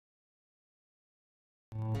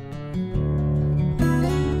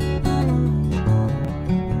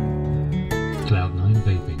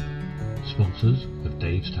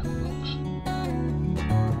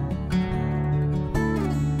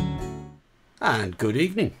And good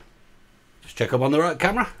evening. Just check I'm on the right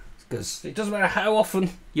camera, because it doesn't matter how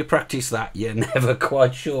often you practice that, you're never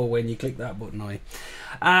quite sure when you click that button, are you?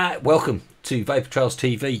 Welcome to Vapor Trails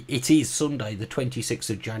TV. It is Sunday the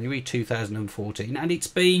 26th of January 2014, and it's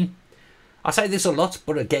been, I say this a lot,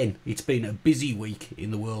 but again, it's been a busy week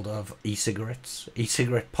in the world of e-cigarettes,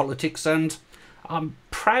 e-cigarette politics, and I'm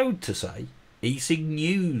proud to say e-cig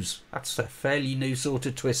news. That's a fairly new sort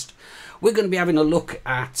of twist. We're going to be having a look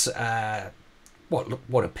at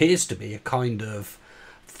what appears to be a kind of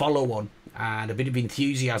follow-on and a bit of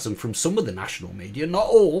enthusiasm from some of the national media, not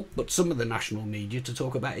all, but some of the national media, to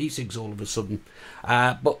talk about e-cigs all of a sudden.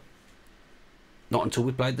 But not until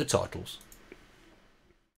we played the titles.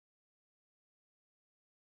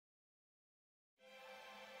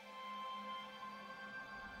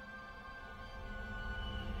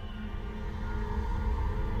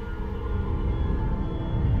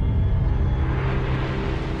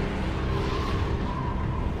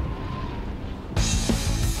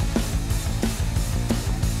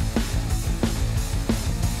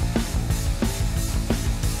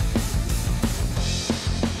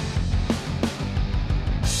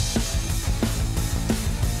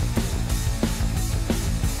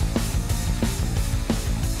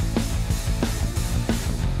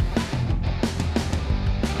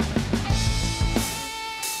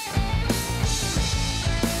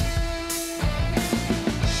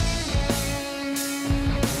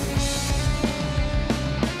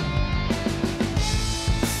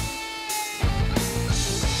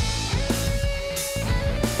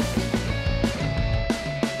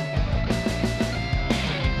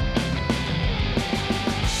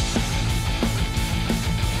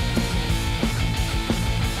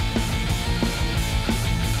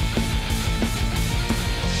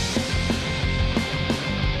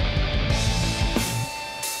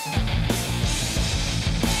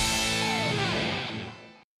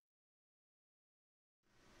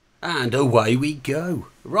 And away we go.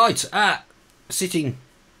 Right, sitting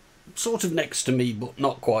sort of next to me, but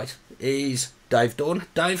not quite, is Dave Dorn.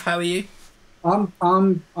 Dave, how are you? I'm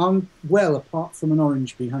well, apart from an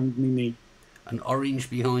orange behind me knee. An orange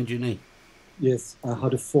behind your knee? Yes, I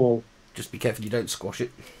had a fall. Just be careful you don't squash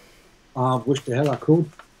it. I wish the hell I could.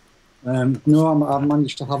 No, I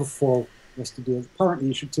managed to have a fall yesterday. Apparently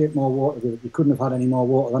you should take more water with it. You couldn't have had any more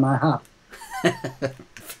water than I had.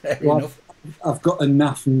 Fair enough. I've got a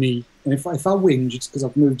naff knee, and if I whinge, it's because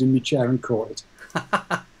I've moved in my chair and caught it.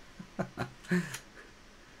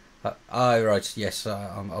 Right, yes,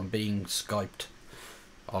 I'm being Skyped.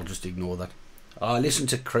 I'll just ignore that. I listen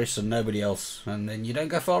to Chris and nobody else, and then you don't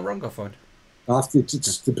go far wrong, I find.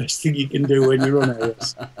 It's the best thing you can do when you run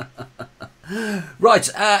areas. Right,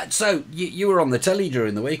 so you were on the telly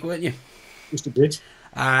during the week, weren't you? Just a bit.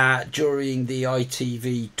 During the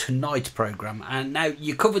ITV Tonight programme, and now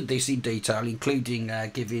you covered this in detail, including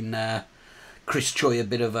giving Chris Choi a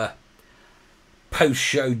bit of a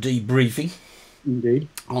post-show debriefing. Indeed.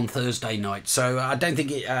 On Thursday night, so I don't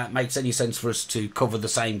think it makes any sense for us to cover the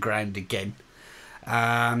same ground again.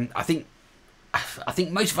 I think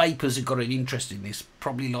most vapors have got an interest in this,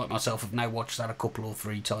 probably like myself, have now watched that a couple or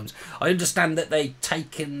three times. I understand that they've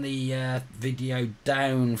taken the video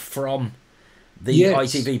down from the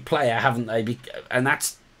ITV player, haven't they? And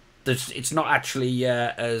it's not actually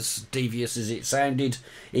as devious as it sounded.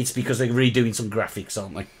 It's because they're redoing some graphics,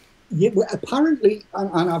 aren't they? Yeah, well, apparently,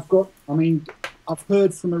 and I've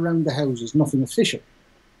heard from around the houses, nothing official,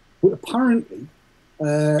 but apparently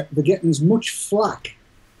they're getting as much flack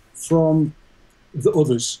from the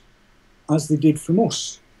others as they did from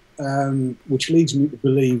us, which leads me to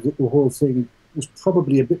believe that the whole thing was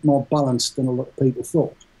probably a bit more balanced than a lot of people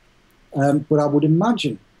thought. But I would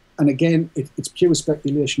imagine, and again, it's pure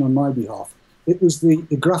speculation on my behalf, it was the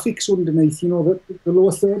graphics underneath, you know, the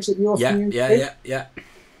lower thirds that you often use. Yeah.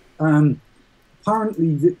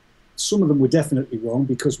 Apparently, some of them were definitely wrong,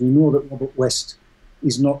 because we know that Robert West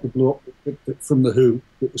is not the bloke from The Who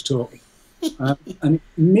that was talking. And it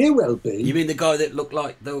may well be... You mean the guy that looked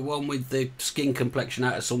like the one with the skin complexion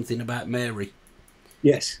out of Something About Mary?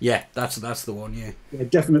 Yes. Yeah, that's the one, yeah. Yeah, it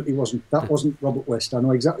definitely wasn't. That wasn't Robert West. I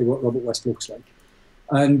know exactly what Robert West looks like.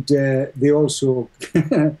 And they also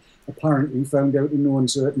apparently found out in no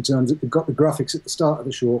uncertain terms that they got the graphics at the start of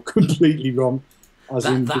the show completely wrong.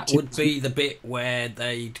 That would be the bit where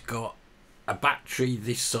they'd got a battery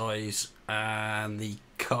this size and the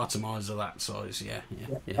cartomizer that size. Yeah.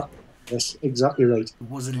 Yes, exactly right. It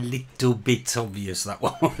was a little bit obvious, that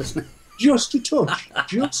one, wasn't it? Just a touch,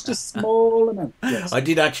 just a small amount. Yes. I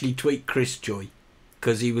did actually tweet Chris Joy,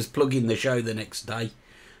 because he was plugging the show the next day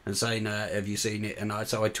and saying, have you seen it? And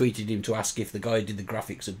so I tweeted him to ask if the guy who did the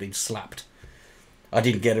graphics had been slapped. I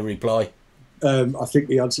didn't get a reply. I think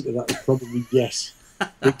the answer to that is probably yes.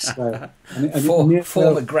 Big scale.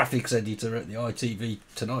 Former graphics editor at the ITV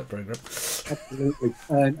Tonight programme. Absolutely.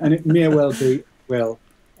 And it may well be,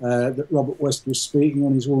 that Robert West was speaking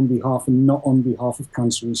on his own behalf and not on behalf of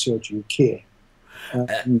Cancer Research UK.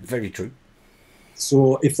 Very true.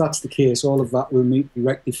 So if that's the case, all of that will need to be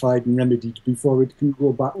rectified and remedied before it can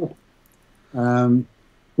go back up.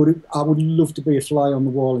 But I would love to be a fly on the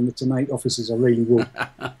wall in the Tonight offices, I really would,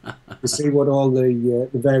 to see what all the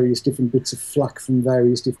various different bits of flack from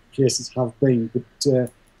various different places have been. But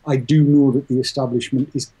I do know that the establishment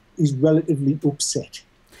is relatively upset.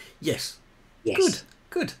 Yes. Yes.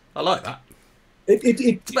 Good. I like that.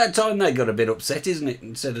 It's about time they got a bit upset, isn't it,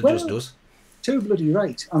 instead of just us? Too bloody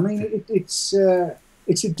right. I mean, it's a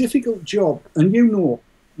difficult job, and you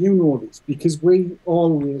know this, because we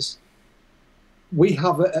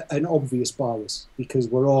have an obvious bias because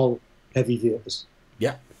we're all heavy hitters.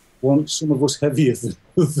 Yeah. Some of us heavier than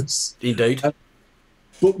others. Indeed.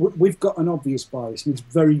 But we've got an obvious bias, and it's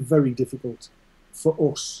very, very difficult for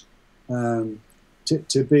us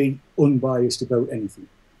to be unbiased about anything.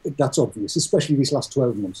 That's obvious, especially these last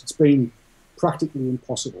 12 months. It's been practically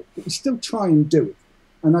impossible. But we still try and do it.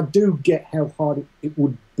 And I do get how hard it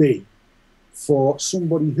would be for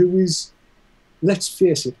somebody who is, let's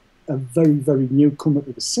face it, a very, very newcomer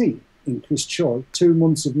to the scene in Chris Choi. 2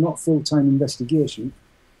 months of not full-time investigation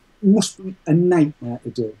must be a nightmare to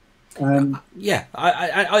do. Yeah,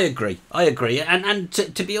 I agree. And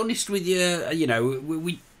to be honest with you,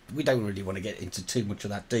 we don't really want to get into too much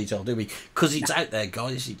of that detail, do we? Because it's out there,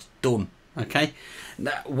 guys. It's done. Okay.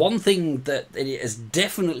 Now, one thing that it has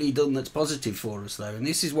definitely done that's positive for us, though, and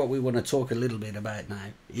this is what we want to talk a little bit about now,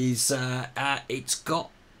 is it's got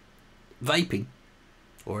vaping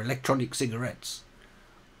or electronic cigarettes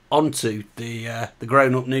onto the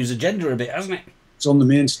grown-up news agenda a bit, hasn't it? It's on the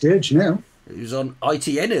main stage now. It was on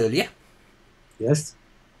ITN earlier. Yes.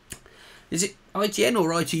 Is it ITN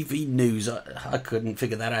or ITV News? I couldn't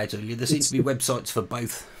figure that out earlier. There seems to be websites for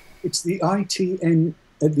both. It's the ITN,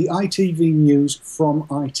 the ITV News from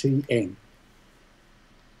ITN.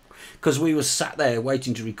 Because we were sat there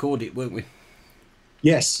waiting to record it, weren't we?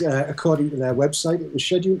 Yes, according to their website, it was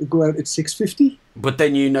scheduled to go out at 6:50. But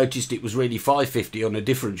then you noticed it was really 5:50 on a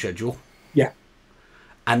different schedule. Yeah.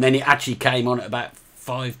 And then it actually came on at about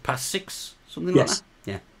 6:05, something like that.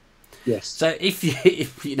 Yeah. Yes. So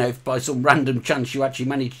if by some random chance you actually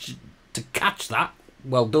managed to catch that,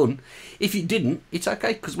 well done. If you didn't, it's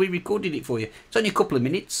okay because we recorded it for you. It's only a couple of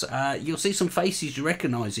minutes. You'll see some faces you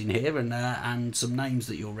recognise in here and some names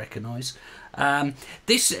that you'll recognise.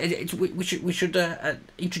 We should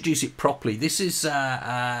introduce it properly. This is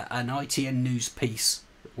an ITN News piece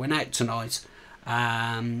that went out tonight,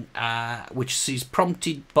 which is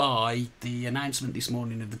prompted by the announcement this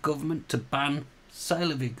morning of the government to ban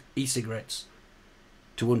sale of e-cigarettes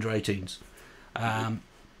to under 18s.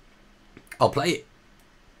 I'll play it.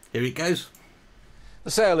 Here it goes.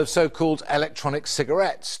 The sale of so-called electronic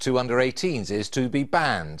cigarettes to under 18s is to be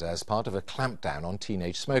banned as part of a clampdown on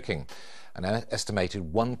teenage smoking. An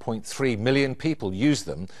estimated 1.3 million people use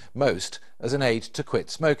them, most as an aid to quit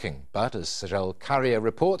smoking. But as Sajal Carrier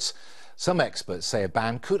reports, some experts say a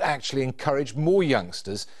ban could actually encourage more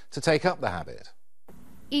youngsters to take up the habit.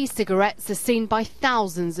 E-cigarettes are seen by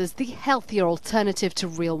thousands as the healthier alternative to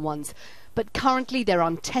real ones. But currently they're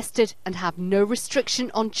untested and have no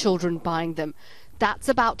restriction on children buying them. That's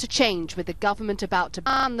about to change, with the government about to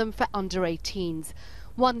ban them for under 18s.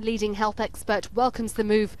 One leading health expert welcomes the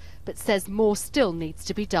move, but says more still needs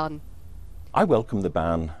to be done. I welcome the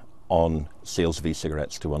ban on sales of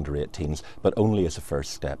e-cigarettes to under 18s, but only as a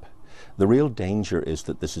first step. The real danger is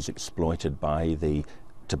that this is exploited by the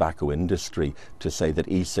tobacco industry to say that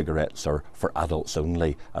e-cigarettes are for adults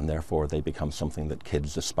only and therefore they become something that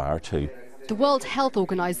kids aspire to. The World Health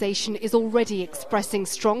Organization is already expressing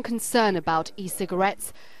strong concern about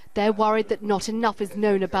e-cigarettes. They're worried that not enough is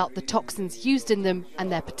known about the toxins used in them and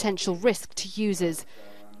their potential risk to users.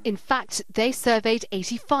 In fact, they surveyed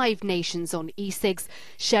 85 nations on e-cigs,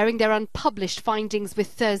 sharing their unpublished findings with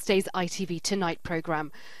Thursday's ITV Tonight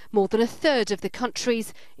programme. More than a third of the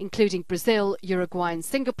countries, including Brazil, Uruguay and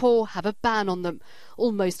Singapore, have a ban on them.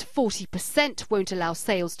 Almost 40% won't allow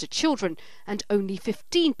sales to children, and only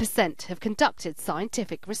 15% have conducted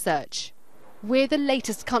scientific research. We're the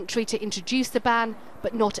latest country to introduce the ban,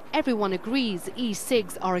 but not everyone agrees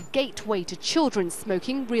e-cigs are a gateway to children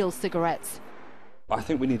smoking real cigarettes. I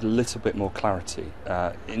think we need a little bit more clarity.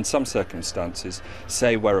 In some circumstances,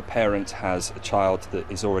 say where a parent has a child that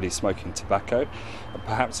is already smoking tobacco,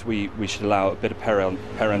 perhaps we should allow a bit of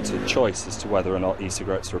parental choice as to whether or not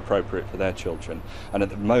e-cigarettes are appropriate for their children. And at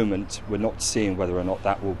the moment, we're not seeing whether or not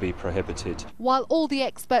that will be prohibited. While all the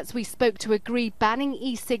experts we spoke to agree banning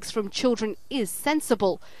e-cigs from children is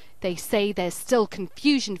sensible, they say there's still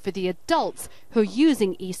confusion for the adults who are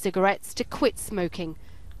using e-cigarettes to quit smoking.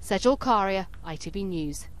 Sejal Karia, ITV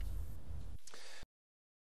News.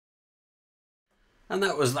 And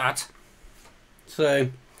that was that. So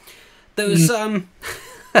there was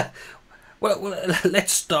well,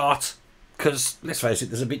 let's start, because let's face it,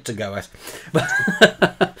 there's a bit to go at.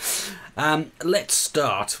 Let's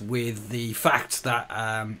start with the fact that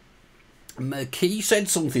McKee said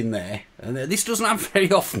something there, and this doesn't happen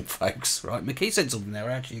very often, folks. Right? McKee said something there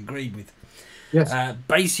I actually agreed with. Yes.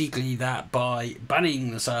 Basically, that by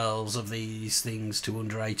banning the sales of these things to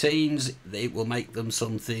under 18s, it will make them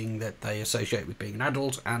something that they associate with being an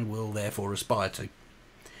adult and will therefore aspire to.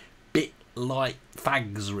 Bit like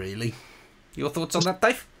fags, really. Your thoughts on that,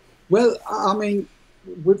 Dave? Well, I mean,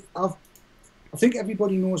 I think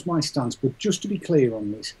everybody knows my stance, but just to be clear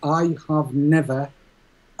on this, I have never,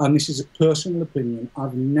 and this is a personal opinion,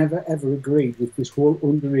 I've never ever agreed with this whole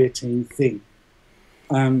under 18 thing.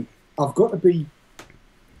 I've got to be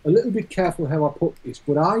a little bit careful how I put this,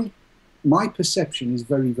 but my perception is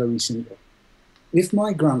very, very simple. If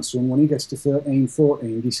my grandson, when he gets to 13,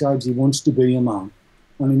 14, decides he wants to be a man,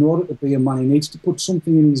 and in order to be a man, he needs to put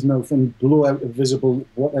something in his mouth and blow out a visible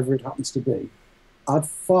whatever it happens to be, I'd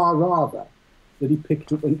far rather that he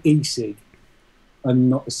picked up an e-cig and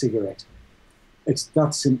not a cigarette. It's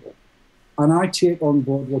that simple. And I take on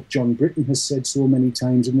board what John Britton has said so many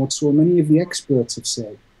times and what so many of the experts have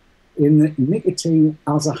said, in that nicotine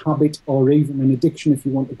as a habit, or even an addiction if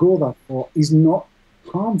you want to go that far, is not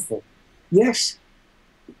harmful. Yes,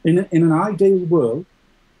 in an ideal world,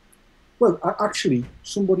 well, actually,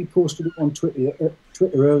 somebody posted it on Twitter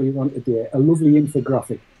earlier on today, a lovely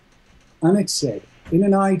infographic, and it said, in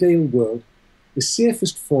an ideal world, the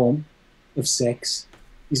safest form of sex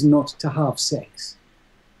is not to have sex.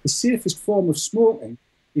 The safest form of smoking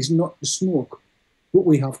is not to smoke, but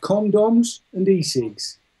we have condoms and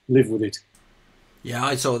e-cigs. Live with it. Yeah,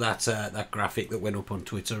 I saw that graphic that went up on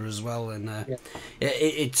Twitter as well, and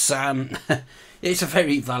it's it's a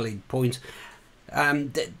very valid point. I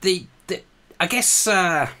guess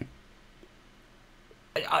I'm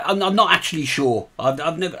not actually sure.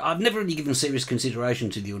 I've never really given serious consideration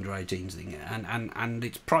to the under 18s thing, and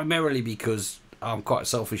it's primarily because I'm quite a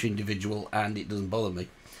selfish individual and it doesn't bother me.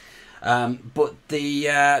 But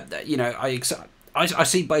I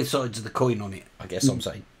see both sides of the coin on it. I guess I'm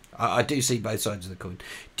saying. I do see both sides of the coin.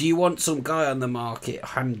 Do you want some guy on the market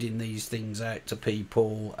handing these things out to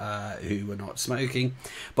people who are not smoking?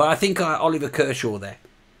 But I think Oliver Kershaw there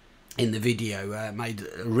in the video made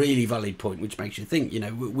a really valid point, which makes you think. You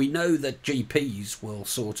know, we know that GPs will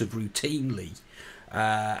sort of routinely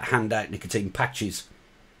hand out nicotine patches.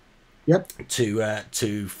 Yep. To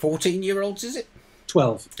 14-year-olds, is it?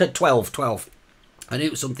 12. 12. I knew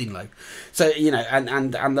it was something low. So, you know,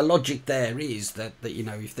 and the logic there is that you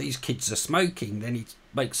know, if these kids are smoking, then it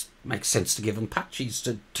makes sense to give them patches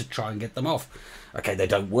to try and get them off. Okay, they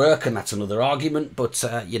don't work, and that's another argument. But,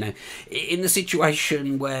 you know, in the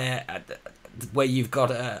situation where you've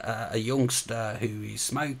got a youngster who is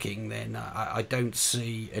smoking, then I don't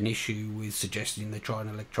see an issue with suggesting they try an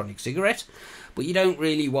electronic cigarette. But you don't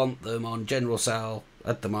really want them on general sale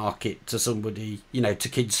at the market to somebody, you know, to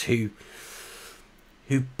kids who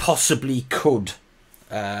possibly could,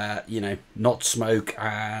 you know, not smoke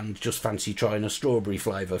and just fancy trying a strawberry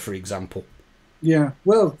flavour, for example. Yeah,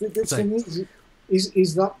 well, the thing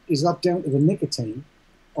is that down to the nicotine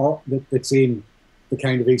or that's in the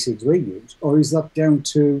kind of e-cigs we use, or is that down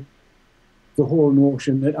to the whole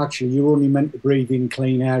notion that actually you're only meant to breathe in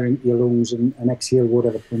clean air into your lungs and exhale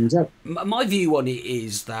whatever comes out? My view on it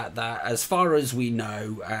is that as far as we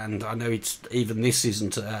know, and I know even this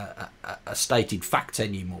isn't a stated fact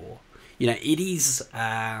anymore, you know, it is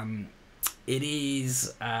an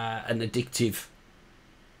addictive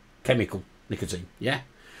chemical, nicotine, yeah?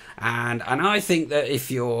 And I think that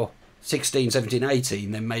if you're 16, 17,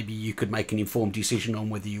 18, then maybe you could make an informed decision on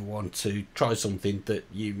whether you want to try something that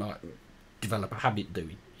you might develop a habit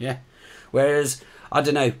doing, yeah? Whereas, I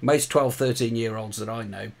don't know, most 12, 13-year-olds that I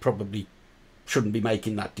know probably shouldn't be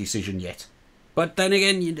making that decision yet. But then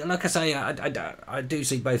again, like I say, I do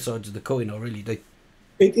see both sides of the coin, I really do.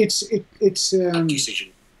 It's a decision.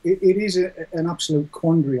 It is an absolute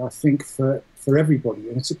quandary, I think, for everybody,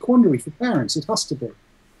 and it's a quandary for parents. It has to be.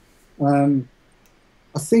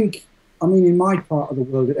 I think, I mean, in my part of the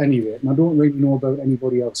world at any rate, and I don't really know about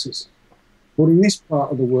anybody else's, but in this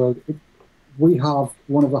part of the world, we have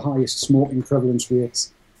one of the highest smoking prevalence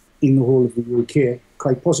rates in the whole of the UK,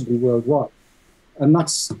 quite possibly worldwide. And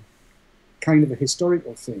that's kind of a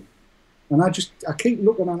historical thing. And I keep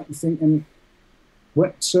looking at it and thinking,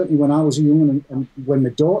 certainly when I was young and when my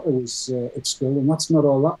daughter was at school, and that's not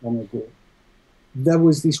all that long ago, there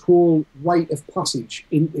was this whole rite of passage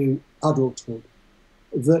into adulthood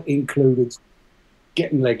that included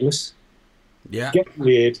getting legless, getting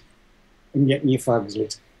laid, and getting your fags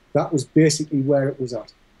lit. That was basically where it was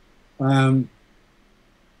at. And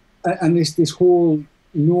this whole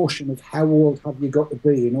notion of how old have you got to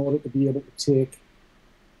be in order to be able to take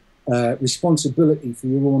responsibility for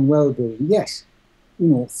your own well-being. Yes,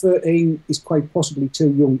 13 is quite possibly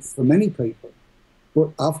too young for many people, but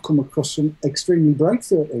I've come across some extremely bright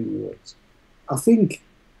 13-year-olds. I think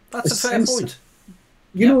that's a fair point.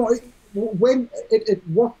 You know, when at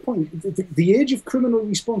what point the age of criminal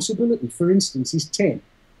responsibility, for instance, is 10.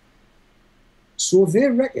 So they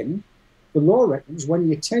reckon, the law reckons, when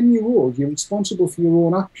you're 10-year-old, you're responsible for your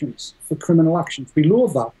own actions, for criminal actions. Below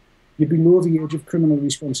that, you're below the age of criminal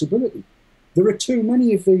responsibility. There are too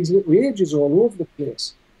many of these little ages all over the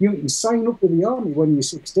place. You can sign up to the army when you're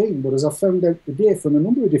 16, but as I found out today from a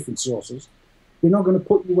number of different sources, they're not going to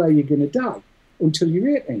put you where you're going to die until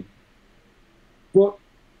you're 18. But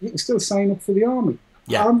you can still sign up for the army.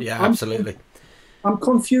 Yeah, absolutely. I'm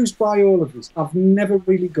confused by all of this. I've never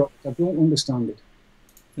really got it. I don't understand it.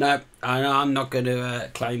 No, I'm not going to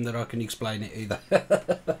claim that I can explain it either.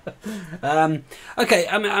 Okay,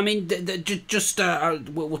 I mean,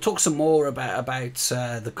 we'll talk some more about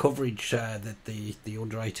the coverage that the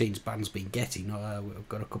under-18s band's been getting. We've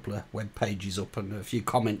got a couple of web pages up and a few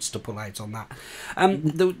comments to pull out on that.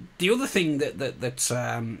 The other thing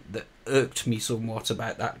that irked me somewhat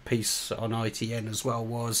about that piece on ITN as well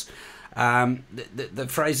was the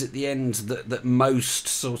phrase at the end that most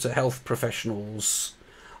sort of health professionals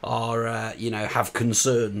are have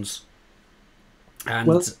concerns, and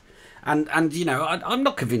I'm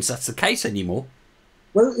not convinced that's the case anymore.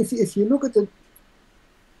 Well, if you look at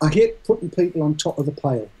I hate putting people on top of the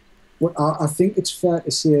pile, but I think it's fair to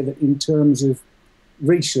say that in terms of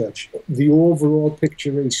research, the overall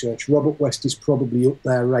picture research, Robert West is probably up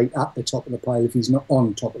there right at the top of the pile if he's not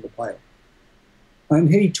on top of the pile. And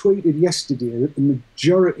he tweeted yesterday that the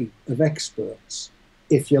majority of experts,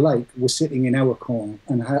 if you like, were sitting in our corner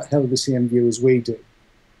and held the same view as we do,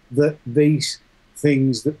 that these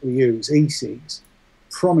things that we use, e-cigs,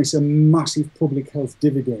 promise a massive public health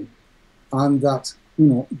dividend, and that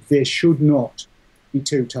they should not be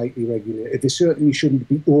too tightly regulated. They certainly shouldn't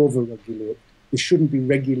be over-regulated. They shouldn't be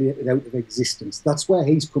regulated out of existence. That's where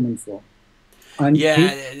he's coming from. And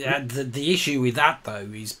the issue with that, though,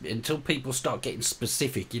 is until people start getting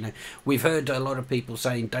specific, we've heard a lot of people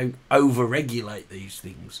saying don't over-regulate these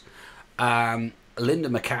things. Linda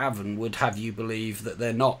McAvan would have you believe that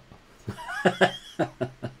they're not.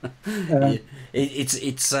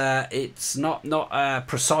 It's not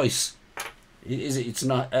precise, is it? It's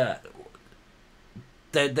not.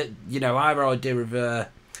 Our idea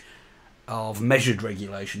of measured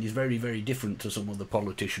regulation is very, very different to some of the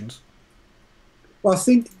politicians. Well, I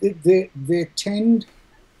think they tend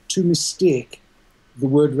to mistake the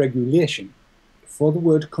word regulation for the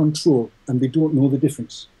word control, and they don't know the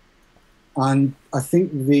difference. And I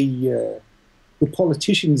think the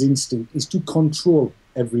politician's instinct is to control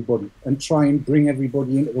everybody and try and bring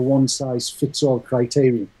everybody into the one-size-fits-all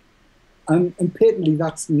criterion. And patently,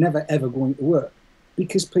 that's never, ever going to work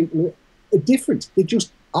because people are different. They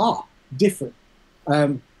just are different.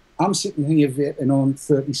 I'm sitting here vaping on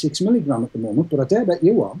 36 milligram at the moment, but I dare bet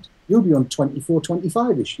you aren't. You'll be on 24,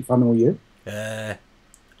 25-ish, if I know you. I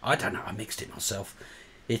don't know. I mixed it myself.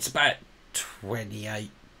 It's about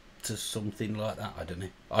 28 to something like that. I don't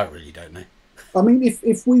know. I really don't know. I mean,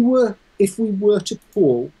 if we were to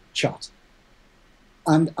poll chat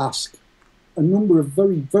and ask a number of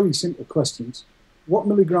very, very simple questions: what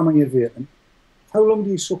milligram are you vaping? How long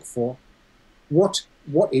do you suck for? What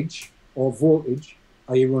wattage or voltage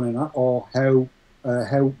are you running at, or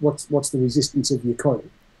what's the resistance of your coil?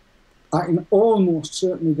 I can almost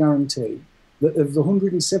certainly guarantee that of the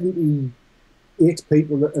 178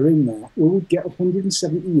 people that are in there, we would get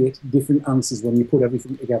 178 different answers when you put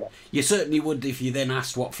everything together. You certainly would if you then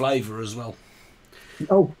asked what flavour as well.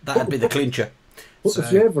 Oh, that'd be the clincher. Put the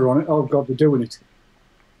flavour on it. Oh God, they're doing it.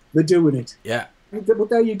 They're doing it. Yeah. But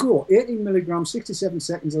there you go. 18 milligrams, 67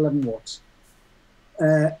 seconds, 11 watts.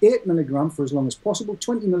 8 milligram for as long as possible,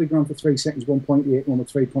 20 milligram for 3 seconds, 1.8, 1 with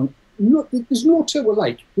 3. there's no two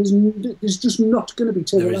alike. There's just not going to be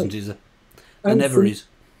two There alike. isn't, is there? There never is.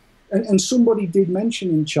 And somebody did mention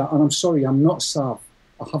in chat, and I'm sorry, I'm not Sav.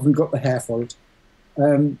 I haven't got the hair for it.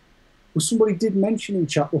 But somebody did mention in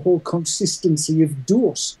chat the whole consistency of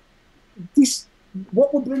dose.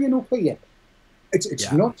 What we're bringing up here,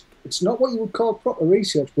 it's not what you would call proper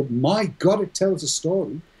research, but my God, it tells a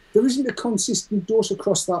story. There isn't a consistent dose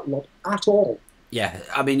across that lot at all. Yeah,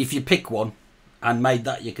 I mean, if you pick one and made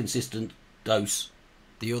that your consistent dose,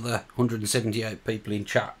 the other 178 people in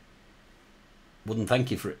chat wouldn't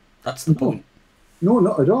thank you for it. That's the point. No,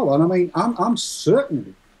 not at all. And I mean, I'm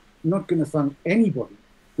certainly not going to thank anybody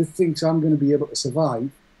that thinks I'm going to be able to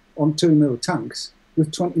survive on 2 ml tanks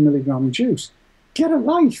with 20 milligram juice. Get a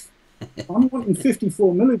life. I'm wanting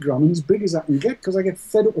 54 milligram and as big as I can get because I get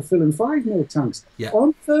fed up with filling 5 ml tanks. Yeah.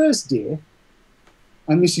 On Thursday,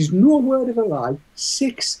 and this is no word of a lie,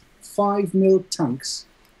 6 5 ml tanks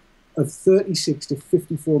of 36 to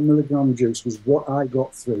 54 milligram juice was what I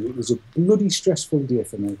got through. It was a bloody stressful day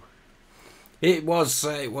for me. It was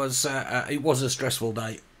a stressful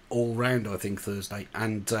day all round, I think, Thursday.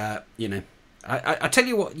 And, you know, I tell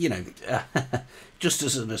you what, you know, just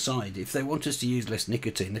as an aside, if they want us to use less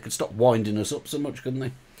nicotine, they could stop winding us up so much, couldn't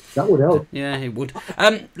they? That would help. Yeah, it would.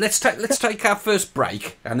 Let's take our first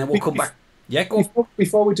break, and then we'll come back. Yeah, go on.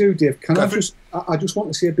 Before we do, Dave, I just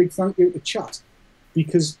want to say a big thank you to chat,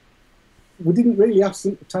 because we didn't really ask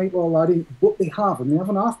them to type all that in, but they have, and they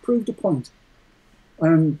haven't half proved a point.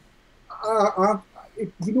 You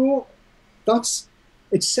know,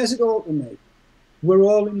 it says it all to me. We're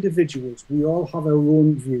all individuals. We all have our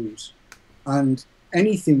own views. And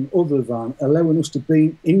anything other than allowing us to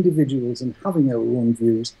be individuals and having our own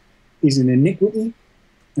views is an iniquity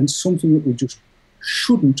and something that we just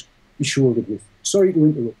shouldn't be shouldered with. Sorry to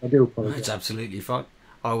interrupt. I do apologise. It's absolutely fine.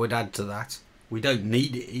 I would add to that, we don't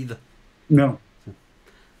need it either. No.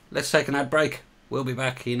 Let's take an ad break. We'll be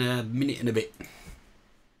back in a minute and a bit.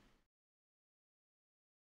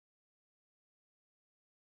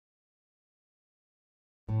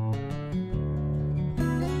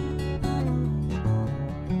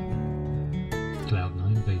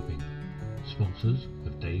 Cloud9 Vaping, sponsors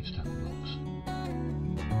of Dave's Tackle Box.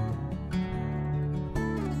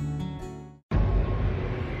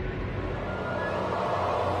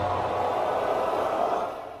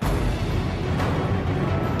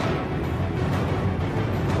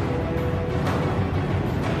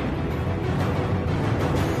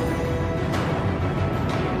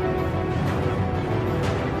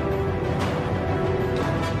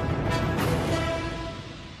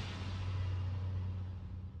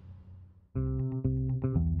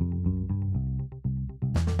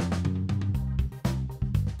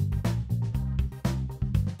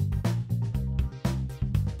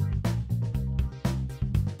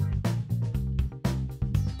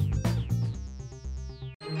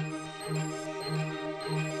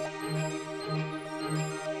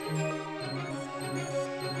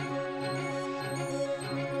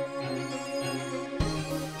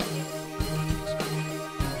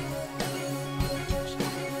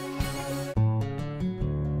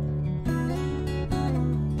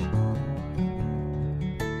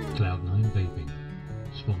 Cloud9 Vaping,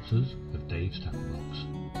 sponsors of Dave's Tackle Box.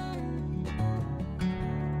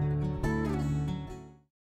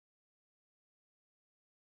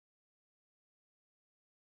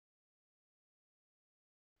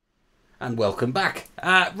 And welcome back.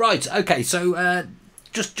 Right, okay, so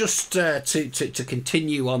just to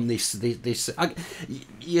continue on this,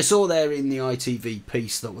 you saw there in the ITV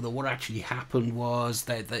piece that what actually happened was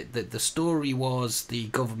that the story was the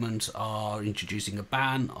government are introducing a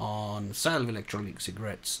ban on sale of electronic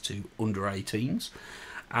cigarettes to under 18s.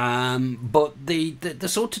 But the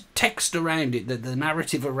sort of text around it, the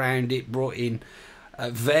narrative around it brought in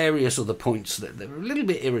various other points that were a little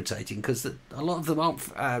bit irritating because a lot of them aren't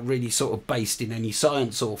really sort of based in any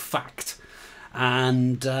science or fact.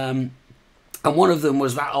 And one of them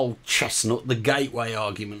was that old chestnut, the gateway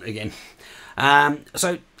argument again.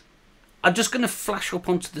 So I'm just going to flash up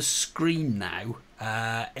onto the screen now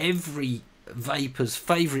every vapor's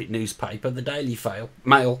favourite newspaper, the Daily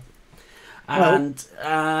Mail, and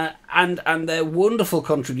their wonderful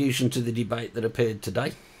contribution to the debate that appeared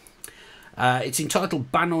today. It's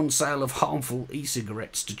entitled "Ban on Sale of Harmful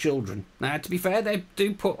E-Cigarettes to Children." Now, to be fair, they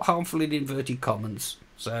do put harmful in inverted commas,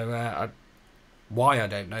 so why I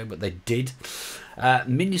don't know, but they did.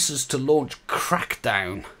 Ministers to launch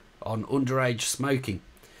crackdown on underage smoking.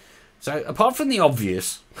 So, apart from the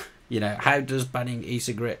obvious, you know, how does banning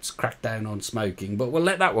e-cigarettes crack down on smoking? But we'll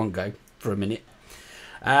let that one go for a minute.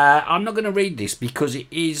 I'm not going to read this because it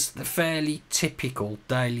is the fairly typical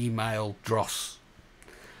Daily Mail dross.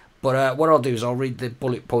 But what I'll do is I'll read the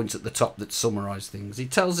bullet points at the top that summarise things.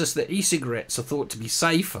 It tells us that e-cigarettes are thought to be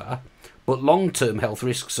safer, but long-term health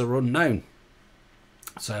risks are unknown.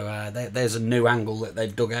 So there's a new angle that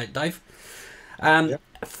they've dug out, Dave.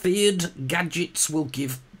 Feared gadgets will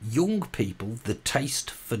give young people the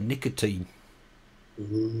taste for nicotine.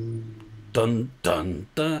 Dun, dun,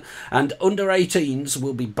 dun. And under 18s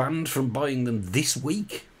will be banned from buying them this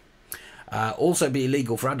week. Also be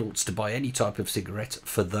illegal for adults to buy any type of cigarette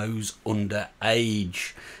for those under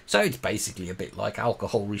age. So it's basically a bit like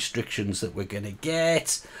alcohol restrictions that we're going to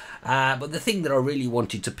get. But the thing that I really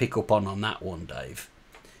wanted to pick up on that one, Dave,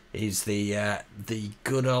 is the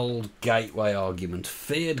good old gateway argument.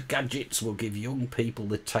 Feared gadgets will give young people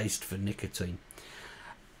the taste for nicotine.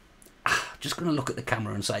 Just going to look at the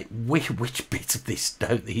camera and say, which bit of this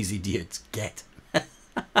don't these idiots get?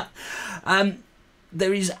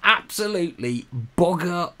 There is absolutely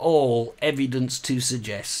bugger all evidence to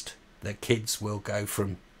suggest that kids will go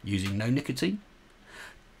from using no nicotine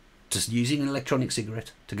to using an electronic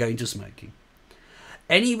cigarette to going to smoking.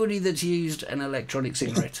 Anybody that's used an electronic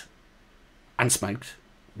cigarette and smoked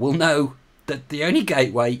will know that the only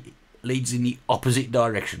gateway leads in the opposite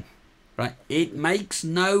direction. Right? It makes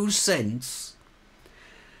no sense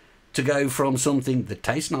to go from something that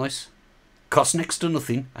tastes nice, costs next to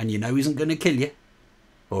nothing, and you know isn't going to kill you,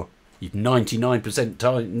 or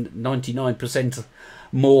 99%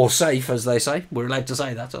 more safe, as they say. We're allowed to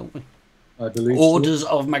say that, aren't we? I believe Orders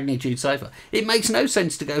of magnitude safer. It makes no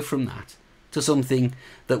sense to go from that to something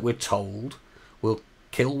that we're told will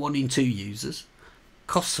kill 1 in 2 users,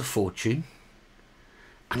 costs a fortune,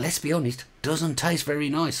 and let's be honest, doesn't taste very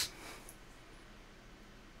nice.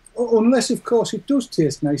 Unless, of course, it does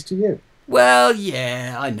taste nice to you. Well,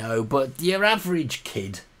 yeah, I know, but your average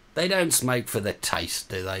kid, they don't smoke for the taste,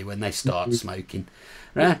 do they, when they start smoking?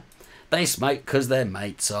 Right? They smoke because their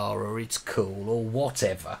mates are, or it's cool, or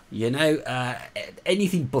whatever, you know?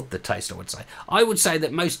 Anything but the taste, I would say. I would say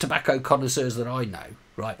that most tobacco connoisseurs that I know,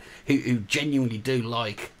 right, who genuinely do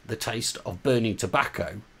like the taste of burning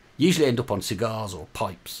tobacco, usually end up on cigars or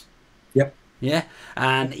pipes. Yep. Yeah?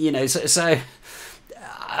 And, you know, so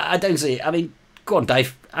I don't see it. I mean, go on,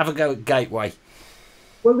 Dave, have a go at gateway.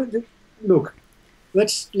 Well, look,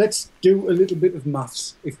 let's do a little bit of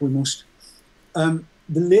maths, if we must. The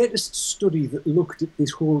latest study that looked at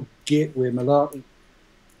this whole gateway malarkey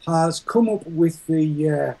has come up with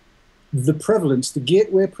the prevalence, the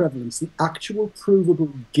gateway prevalence, the actual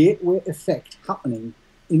provable gateway effect happening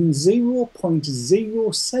in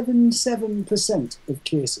 0.077% of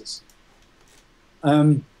cases.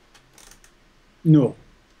 No. No.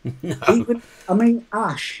 Even, I mean,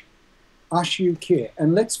 Ash UK,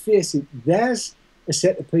 and let's face it, there's a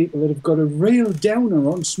set of people that have got a real downer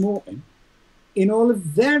on smoking. In all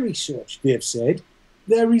of their research, they've said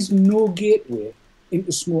there is no gateway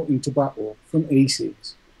into smoking tobacco from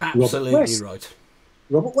e-cigs. Absolutely right.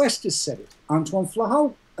 Robert West has said it. Antoine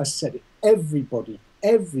Flahau has said it. Everybody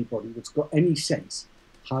that's got any sense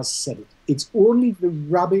has said it. It's only the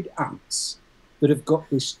rabid ants that have got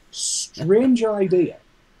this strange idea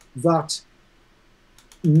that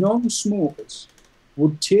non-smokers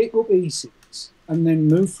would take up e-cigs and then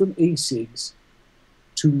move from e-cigs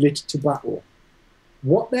to lit tobacco.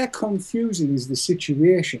 What they're confusing is the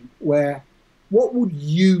situation where, what would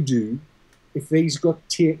you do if these got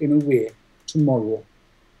taken away tomorrow?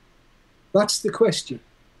 That's the question.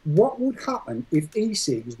 What would happen if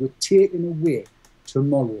e-cigs were taken away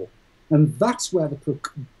tomorrow? And that's where the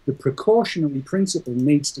precautionary principle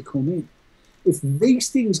needs to come in. If these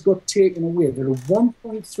things got taken away, there are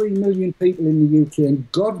 1.3 million people in the UK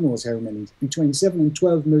and God knows how many, between 7 and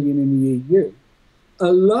 12 million in the EU,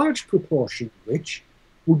 a large proportion of which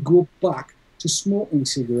would go back to smoking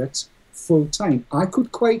cigarettes full time. I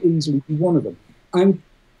could quite easily be one of them. And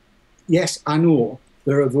yes, I know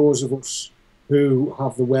there are those of us who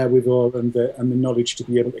have the wherewithal and the knowledge to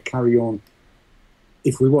be able to carry on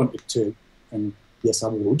if we wanted to, and yes, I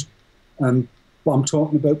would. But I'm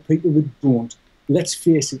talking about people that don't. Let's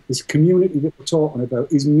face it, this community that we're talking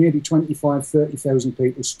about is maybe 25, 30,000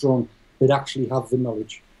 people strong that actually have the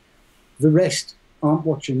knowledge. The rest aren't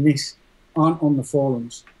watching this, aren't on the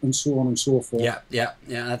forums, and so on and so forth. Yeah,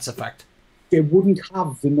 that's a fact. They wouldn't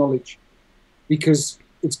have the knowledge because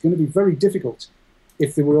it's going to be very difficult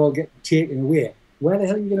if they were all getting taken away. Where the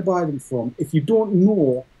hell are you going to buy them from? If you don't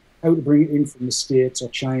know how to bring it in from the States or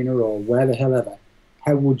China or where the hell ever,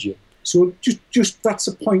 how would you? So just that's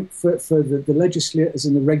a point for the legislators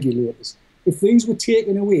and the regulators. If these were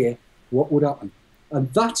taken away, what would happen?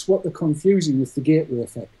 And that's what they're confusing with the gateway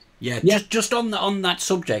effect. Yeah, Yeah. just on that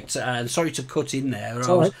subject, sorry to cut in there.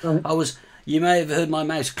 All right. I was. You may have heard my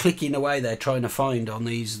mouse clicking away there, trying to find on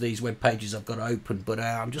these web pages I've got open. But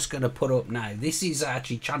I'm just going to put up now. This is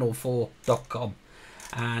actually channel4.com,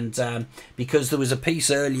 and because there was a piece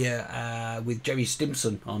earlier with Jerry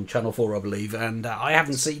Stimson on Channel 4, I believe, and I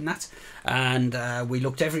haven't seen that. And we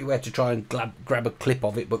looked everywhere to try and grab a clip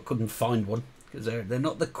of it, but couldn't find one. Because they're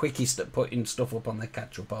not the quickest at putting stuff up on their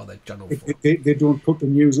catch-up, are they, Channel 4? They don't put the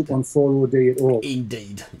news up on 4OD at all.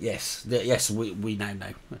 Indeed, yes. Yes, we now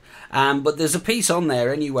know. But there's a piece on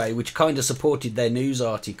there anyway which kind of supported their news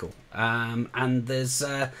article. And there's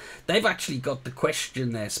they've actually got the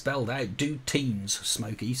question there spelled out: do teens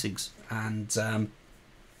smoke e-cigs? And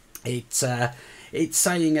it's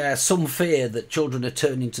saying some fear that children are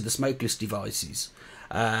turning to the smokeless devices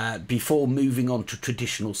before moving on to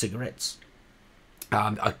traditional cigarettes.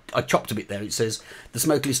 I chopped a bit there. It says the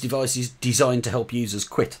smokeless device is designed to help users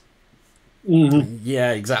quit. Mm-hmm.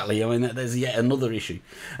 Yeah, exactly. I mean, there's yet another issue,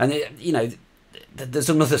 and there's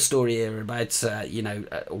another story here about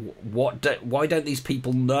why don't these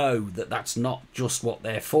people know that that's not just what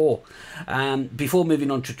they're for? Before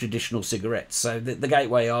moving on to traditional cigarettes, so the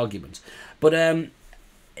gateway argument, but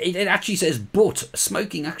it actually says, but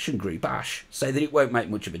Smoking Action Group, ASH, say that it won't make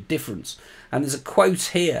much of a difference. And there's a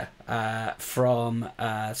quote here from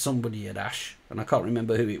somebody at ASH, and I can't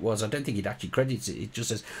remember who it was. I don't think it actually credits it. It just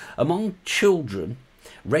says, among children,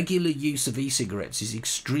 regular use of e-cigarettes is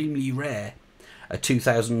extremely rare. A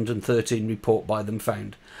 2013 report by them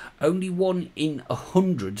found only 1 in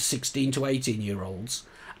 100 16 to 18-year-olds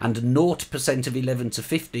and 0% of 11 to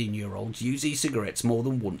 15-year-olds use e-cigarettes more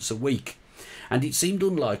than once a week. And it seemed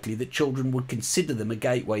unlikely that children would consider them a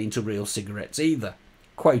gateway into real cigarettes either.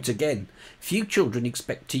 Quote again, few children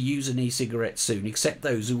expect to use an e-cigarette soon except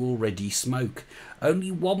those who already smoke.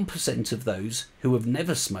 Only 1% of those who have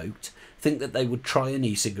never smoked think that they would try an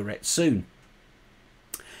e-cigarette soon.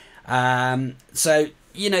 So,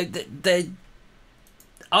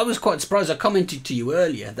 I was quite surprised. I commented to you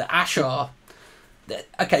earlier that ASH are...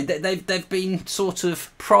 Okay, they've been sort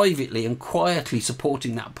of privately and quietly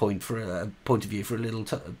supporting that point of view for a little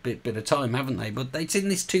bit of time, haven't they? But it's in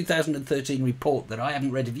this 2013 report that I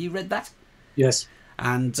haven't read. Have you read that? Yes.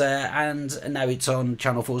 And now it's on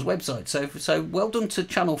Channel 4's website. So well done to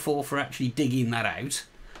Channel 4 for actually digging that out,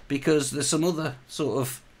 because there's some other sort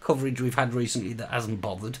of coverage we've had recently that hasn't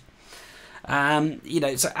bothered.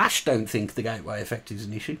 So ASH don't think the gateway effect is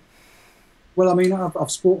an issue. Well, I mean,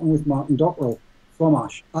 I've spoken with Martin Dockrell from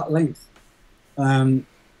ASH at length, and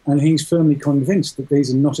he's firmly convinced that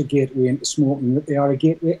these are not a gateway into smoking, that they are a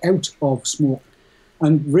gateway out of smoke.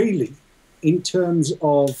 And really, in terms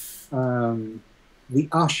of the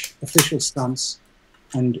ASH official stance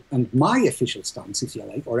and my official stance, if you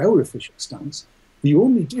like, or our official stance, the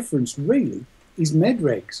only difference really is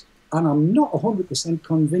medregs. And I'm not 100%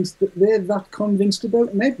 convinced that they're that convinced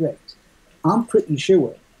about medregs. I'm pretty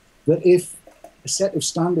sure that if a set of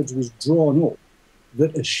standards was drawn up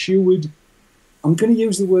that assured, I'm going to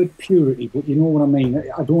use the word purity, but you know what I mean.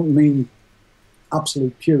 I don't mean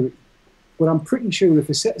absolute purity. But I'm pretty sure if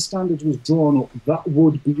a set of standards was drawn up that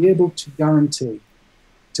would be able to guarantee,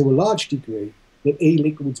 to a large degree, that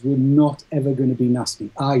e-liquids were not ever going to be nasty,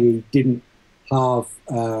 i.e. didn't have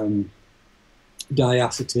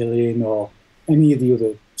diacetylene or any of the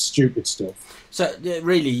other stupid stuff. So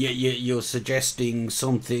really, you're suggesting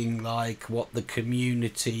something like what the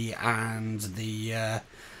community and the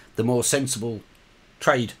more sensible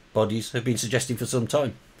trade bodies have been suggesting for some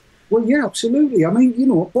time. Well, yeah, absolutely. I mean,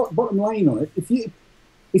 bottom line on it,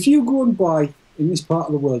 if you go and buy in this part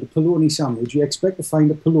of the world a polony sandwich, you expect to find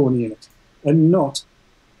a polony in it, and not,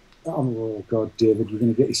 oh God, David, you're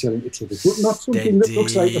going to get yourself into trouble, but not something that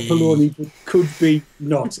looks like a polony but could be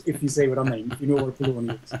not, if you see what I mean, if you know what a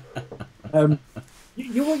polony is.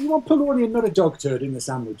 You want polony and not a dog turd in the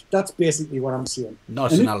sandwich. That's basically what I'm saying.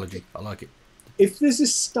 Nice analogy. I like it. If there's a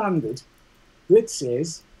standard that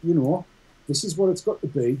says, this is what it's got to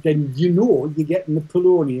be, then you're getting the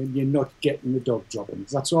polony and you're not getting the dog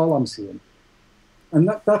droppings. That's all I'm saying. And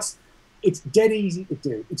it's dead easy to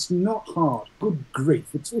do. It's not hard. Good grief.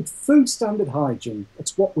 It's food standard hygiene.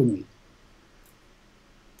 It's what we need.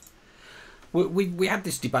 We had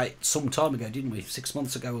this debate some time ago, didn't we? 6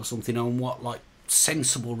 months ago or something, on what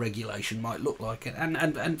sensible regulation might look like,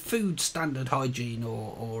 and food standard hygiene,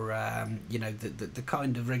 or the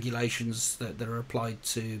kind of regulations that are applied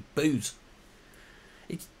to booze.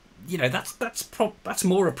 It's that's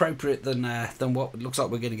more appropriate than what it looks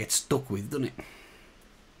like we're going to get stuck with, doesn't it?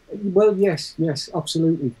 Well, yes,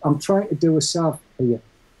 absolutely. I'm trying to do a salve here.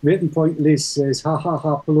 Rating Point Liz says, ha ha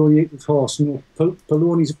ha, polony equals horse. No,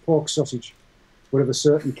 polony's a pork sausage, whatever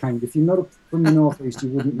certain kind. If you're not from the northeast, you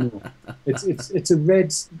wouldn't know. It's a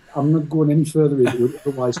red. I'm not going any further into it,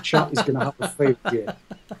 otherwise chat is going to have a field here.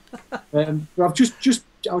 But I've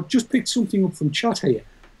just picked something up from chat here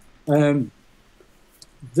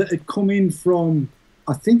that had come in from,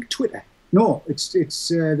 I think, Twitter. No, it's the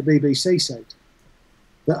BBC site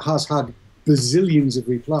that has had bazillions of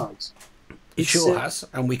replies. It sure has,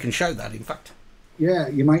 and we can show that, in fact. Yeah,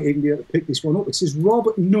 you might even be able to pick this one up. It says,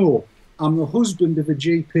 Robert, no, I'm the husband of a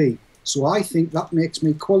GP, so I think that makes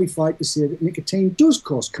me qualified to say that nicotine does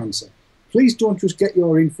cause cancer. Please don't just get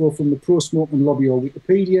your info from the pro-smoking lobby or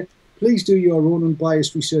Wikipedia. Please do your own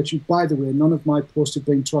unbiased research. And by the way, none of my posts have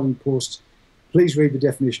been trolling posts. Please read the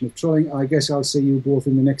definition of trolling. I guess I'll see you both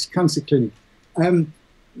in the next cancer clinic. You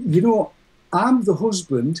know, I'm the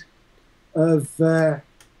husband of a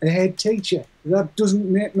head teacher. That doesn't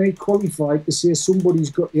make me qualified to say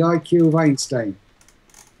somebody's got the IQ of Einstein.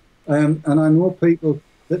 And I know people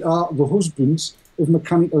that are the husbands of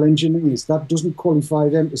mechanical engineers. That doesn't qualify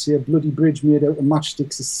them to say a bloody bridge made out of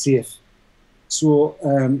matchsticks is safe. So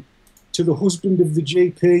to the husband of the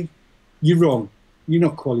GP, you're wrong. You're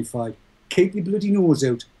not qualified. Keep your bloody nose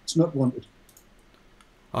out. It's not wanted.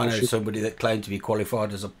 I know somebody that claimed to be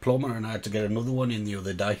qualified as a plumber and I had to get another one in the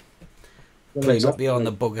other day. Well, Clean exactly up behind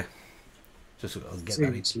the bugger. Just got to get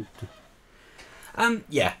Seriously. that in.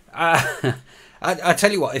 Yeah. I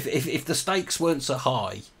tell you what, if the stakes weren't so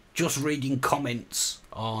high, just reading comments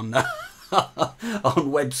on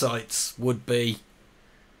on websites would be,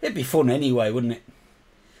 it'd be fun anyway, wouldn't it?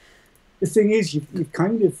 The thing is, you've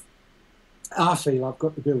kind of, I feel I've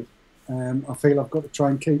got to do it. I feel I've got to try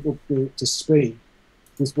and keep up to speed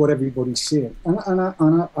with what everybody's saying. And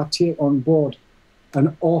I take on board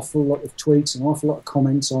an awful lot of tweets, an awful lot of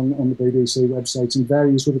comments on the BBC website and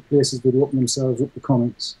various other places that open themselves up to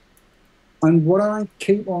comments. And what I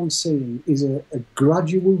keep on seeing is a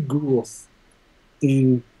gradual growth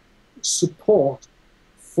in support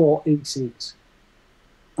for e-cigs.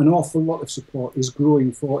 An awful lot of support is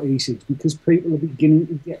growing for e-cigs because people are beginning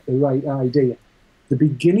to get the right idea. They're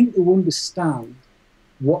beginning to understand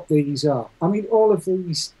what these are. I mean, all of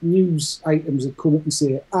these news items that come up and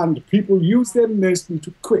say, and people use them mostly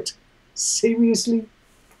to quit. Seriously?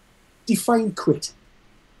 Define quit.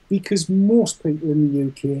 Because most people in the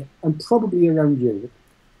UK, and probably around Europe,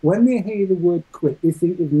 when they hear the word quit, they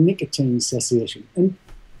think of nicotine cessation. And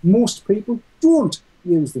most people don't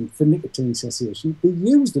use them for nicotine cessation. They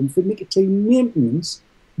use them for nicotine maintenance,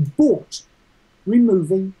 but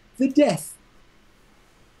removing the death.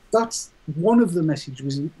 That's one of the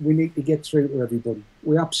messages we need to get through to everybody.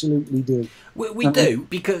 We absolutely do. We do,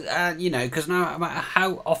 because, you know, because no matter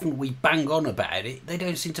how often we bang on about it, they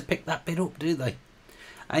don't seem to pick that bit up, do they?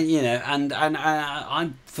 And, you know, and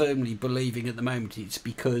I'm firmly believing at the moment it's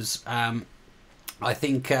because I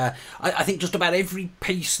think just about every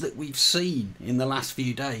piece that we've seen in the last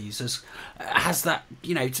few days has that,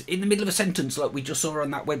 you know, it's in the middle of a sentence like we just saw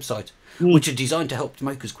on that website, which are designed to help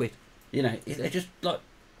smokers quit. You know, they just like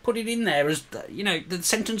put it in there as, you know, the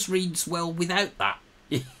sentence reads well without that.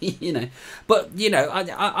 You know, but you know,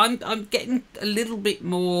 I'm getting a little bit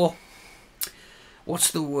more.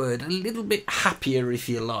 What's the word? A little bit happier, if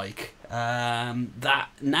you like. That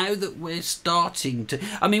now that we're starting to,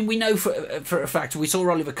 I mean, we know for a fact we saw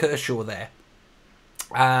Oliver Kershaw there,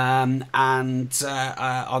 and on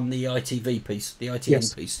the ITV piece, the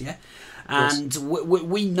ITN piece, yeah. And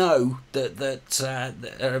we know that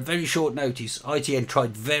at a very short notice, ITN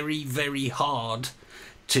tried very, very hard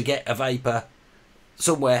to get a vapor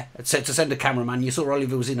somewhere. It said to send a cameraman. You saw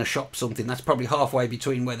Oliver was in a shop, something. That's probably halfway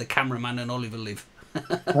between where the cameraman and Oliver live.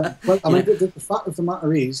 Well, I mean, the fact of the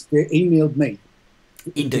matter is, they emailed me.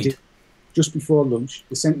 Indeed. Just before lunch,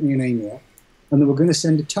 they sent me an email, and they were going to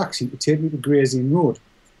send a taxi to take me to Gray's Inn Road,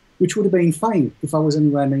 which would have been fine if I was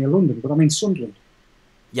anywhere near London, but I'm in Sunderland.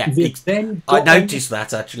 Yeah, I noticed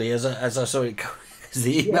that actually as I saw it, because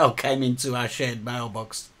the email came into our shared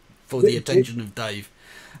mailbox for the attention of Dave,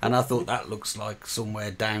 and I thought that looks like somewhere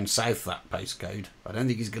down south, that postcode. I don't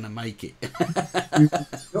think he's going to make it.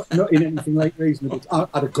 not in anything like reasonable. I'd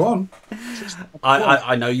have gone.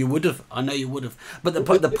 I know you would have. I know you would have. But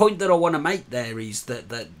the point that I want to make there is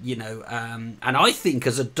that you know, and I think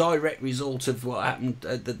as a direct result of what happened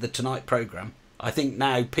at the Tonight programme, I think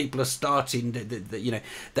now people are starting you know,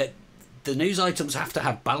 that the news items have to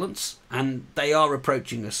have balance, and they are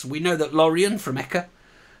approaching us. We know that Lorian from Eka,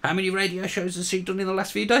 how many radio shows has she done in the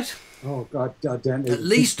last few days? Oh, God, I don't know. At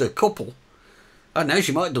least a couple. I know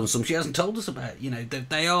she might have done some she hasn't told us about. You know,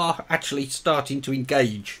 they are actually starting to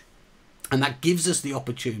engage And that gives us the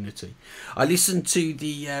opportunity. I listened to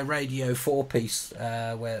the Radio 4 piece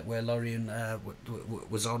where Lorien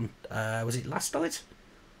was on, was it last night?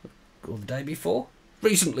 Or the day before?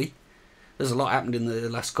 Recently. There's a lot happened in the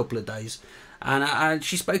last couple of days. And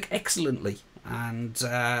she spoke excellently. And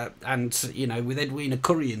you know, with Edwina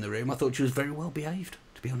Curry in the room, I thought she was very well behaved,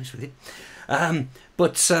 to be honest with you.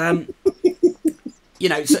 You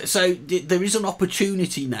know, so there is an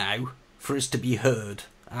opportunity now for us to be heard.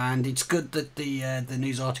 And it's good that the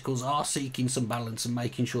news articles are seeking some balance and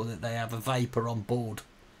making sure that they have a vapor on board.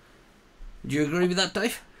 Do you agree with that,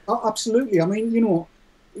 Dave? Oh, absolutely. I mean, you know,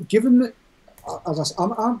 given that, as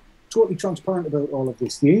I'm totally transparent about all of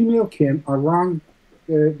this. The email came, I rang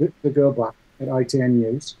the girl back at ITN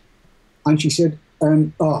News, and she said,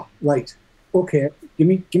 "Oh, right, okay, give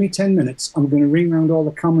me 10 minutes. I'm going to ring round all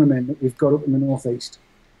the cameramen that we've got up in the northeast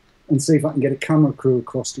and see if I can get a camera crew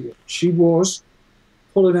across to you." She was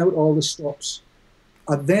pulling out all the stops.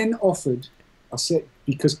 I then offered, I said,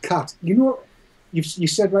 because Kat, you know, you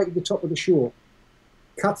said right at the top of the show,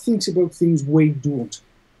 Kat thinks about things we don't.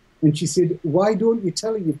 And she said, "Why don't you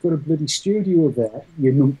tell her you've got a bloody studio there,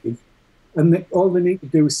 you numpty, and that all they need to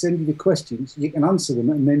do is send you the questions, you can answer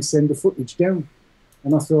them, and then send the footage down."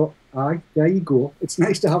 And I thought, aye, there you go. It's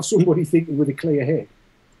nice to have somebody thinking with a clear head.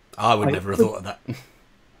 I would never have thought of that.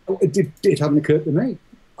 It hadn't occurred to me.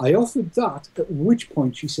 I offered that, at which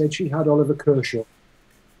point she said she had Oliver Kershaw.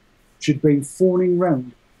 She'd been phoning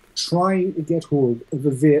round, trying to get hold of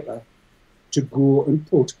a vapor to go and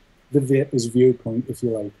put the vapor's viewpoint, if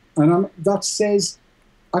you like. And that says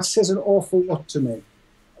an awful lot to me,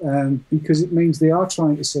 because it means they are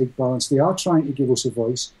trying to seek balance, they are trying to give us a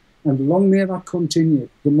voice, and long may that continue.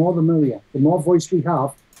 The more the merrier. The more voice we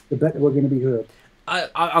have, the better we're going to be heard.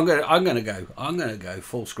 I'm going to go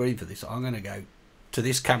full screen for this. I'm going to go to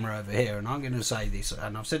this camera over here, and I'm going to say this,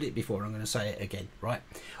 and I've said it before, I'm going to say it again, right?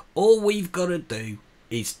 All we've got to do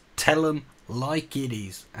is tell them like it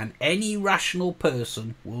is, and any rational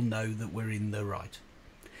person will know that we're in the right.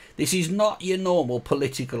 This is not your normal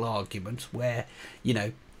political argument where, you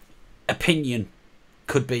know, opinion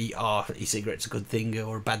could be, e-cigarettes a good thing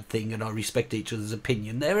or a bad thing, and I respect each other's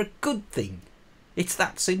opinion. They're a good thing. It's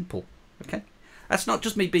that simple, okay? That's not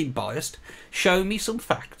just me being biased. Show me some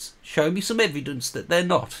facts. Show me some evidence that they're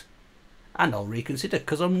not. And I'll reconsider,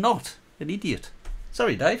 because I'm not an idiot.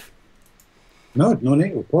 Sorry, Dave. No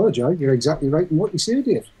need to apologise. You're exactly right in what you say,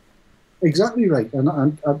 Dave. Exactly right. And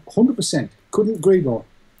I 100% couldn't agree more.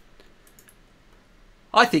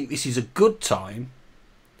 I think this is a good time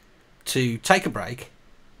to take a break,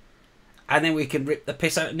 and then we can rip the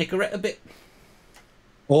piss out of Nicorette a bit.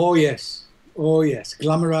 Oh, yes. Oh, yes.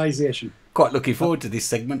 Glamorisation. Quite looking forward to this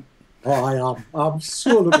segment. Oh, I am. I'm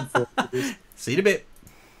so looking forward to this. See you in a bit.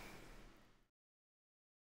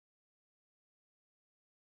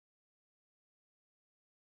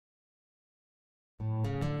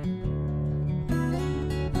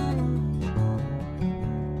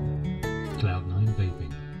 Cloud9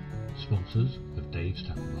 Vaping, sponsors of Dave's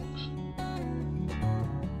Tackle Box.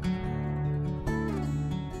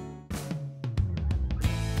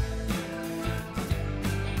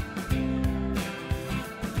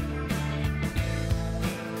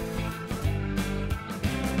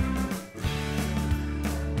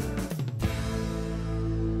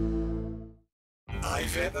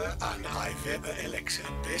 iVapor and iVapor Elixir,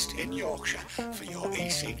 based in Yorkshire, for your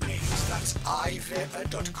e-cig needs. That's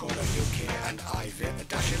ivapor.co.uk and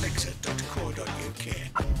ivapor-elixir.co.uk.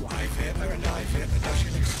 iVapor and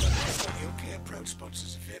ivapor-elixir.co.uk, proud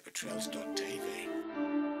sponsors of vaportrails.tv.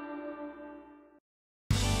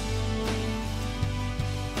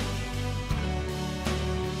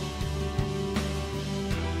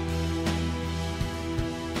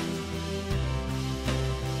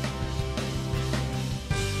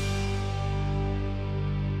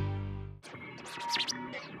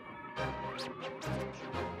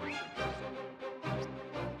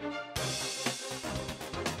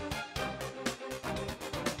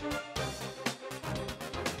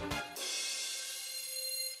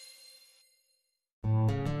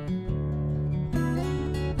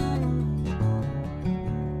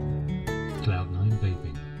 Cloud9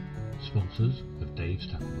 Vaping, sponsors of Dave's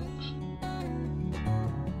Tackle Box.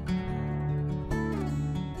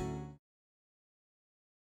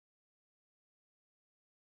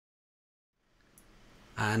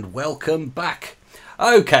 And welcome back.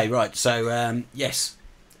 Okay, right, so, yes.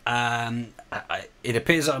 It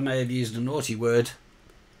appears I may have used a naughty word.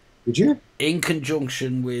 Did you? In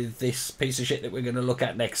conjunction with this piece of shit that we're going to look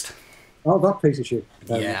at next. Oh, that piece of shit.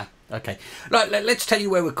 Yeah, okay. Right, let's tell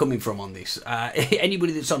you where we're coming from on this.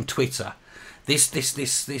 Anybody that's on Twitter, this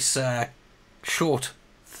short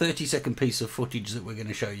 30-second piece of footage that we're going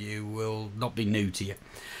to show you will not be new to you.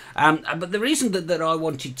 But the reason that I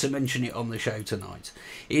wanted to mention it on the show tonight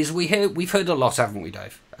is we've heard a lot, haven't we,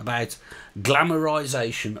 Dave, about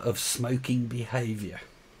glamorisation of smoking behaviour.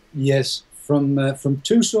 Yes, from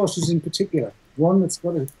two sources in particular. One that's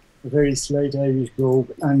got a very slight Irish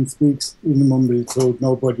brogue and speaks in a mumble code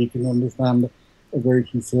nobody can understand a very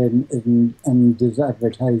concerned and is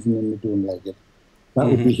advertising and they don't like it. That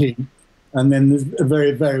would be him. And then there's a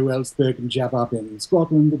very, very well-spoken jab up in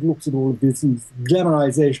Scotland that looks at all of this and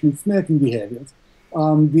glamorisation of smoking behaviours.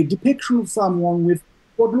 The depiction of someone with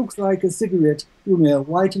what looks like a cigarette,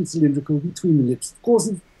 white and cylindrical between the lips. Of course,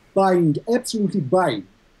 it's absolutely bind,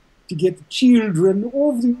 to get the children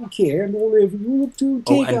of the UK and all over Europe to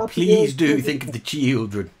take and up. Please do think of the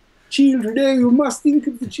children. Children, no, you must think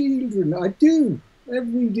of the children. I do,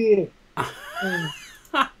 every day.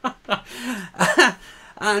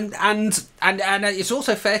 And it's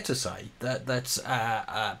also fair to say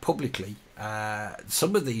that publicly,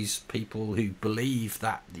 some of these people who believe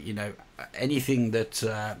that anything that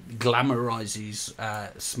glamorises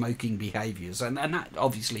smoking behaviours, and that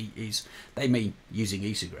obviously is, they mean using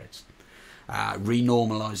e-cigarettes,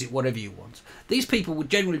 re-normalise it, whatever you want. These people would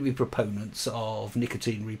generally be proponents of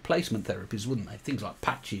nicotine replacement therapies, wouldn't they? Things like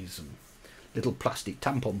patches and little plastic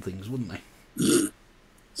tampon things, wouldn't they?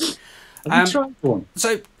 Have you tried one?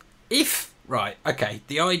 So,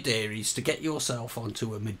 the idea is to get yourself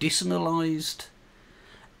onto a medicinalised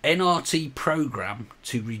NRT program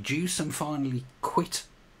to reduce and finally quit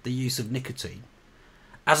the use of nicotine,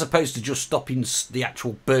 as opposed to just stopping the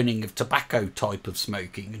actual burning of tobacco type of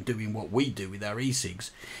smoking and doing what we do with our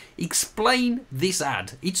e-cigs. Explain this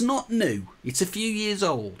ad. It's not new. It's a few years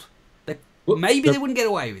old. Maybe they wouldn't get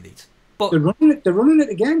away with it, but they're running it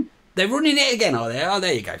again. They're running it again, are they? Oh,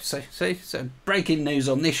 there you go. So breaking news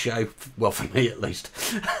on this show. Well, for me at least.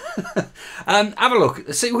 Have a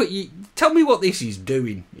look. See what you tell me what this is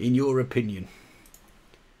doing, in your opinion.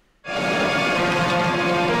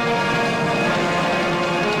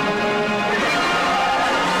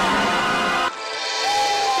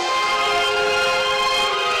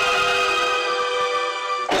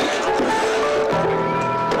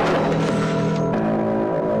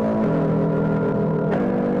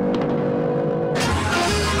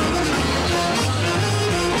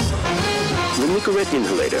 Cigarette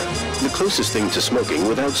inhalator, the closest thing to smoking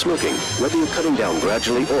without smoking, whether you're cutting down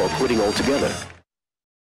gradually or quitting altogether.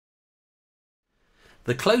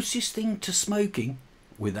 The closest thing to smoking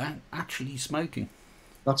without actually smoking.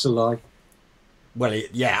 That's a lie. Well,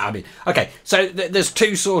 yeah, I mean, okay, so there's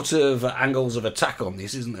two sort of angles of attack on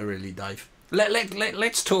this, isn't there, really, Dave?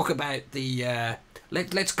 Let's talk about the...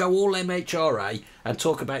 Let's go all MHRA and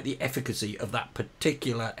talk about the efficacy of that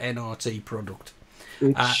particular NRT product.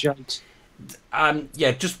 It's shite.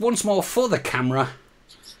 Yeah, just once more for the camera.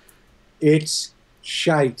 It's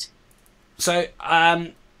shite. So,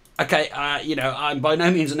 okay, I'm by no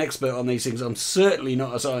means an expert on these things. I'm certainly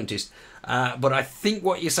not a scientist. But I think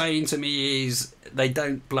what you're saying to me is they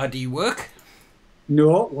don't bloody work.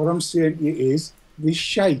 No, what I'm saying to you is this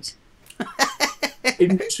shite.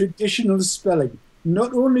 In traditional spelling.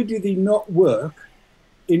 Not only do they not work,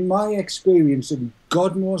 in my experience, and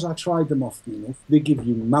God knows I tried them often enough, they give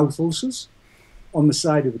you mouth ulcers on the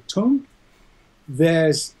side of the tongue.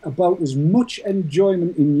 There's about as much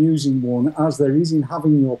enjoyment in using one as there is in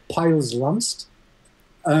having your piles lanced.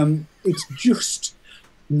 It's just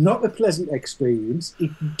not a pleasant experience.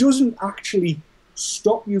 It doesn't actually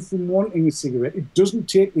stop you from wanting a cigarette. It doesn't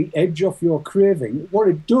take the edge off your craving. What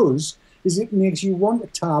it does is it makes you want a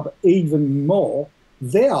tab even more.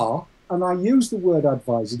 They are, and I use the word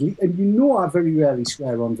advisedly, and you know I very rarely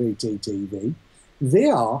swear on VTTV, they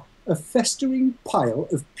are a festering pile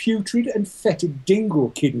of putrid and fetid dingo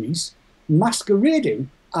kidneys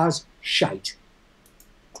masquerading as shite.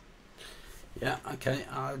 Yeah, okay.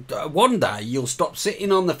 One day you'll stop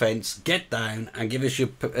sitting on the fence, get down, and give us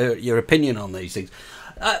your opinion on these things.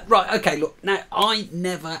 Right, okay, look, now, I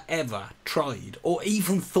never ever tried or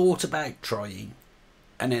even thought about trying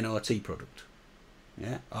an NRT product.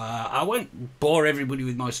 Yeah, I won't bore everybody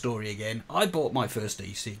with my story again. I bought my first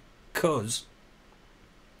e-cig because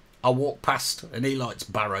I walked past an Elites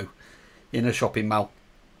Barrow in a shopping mall.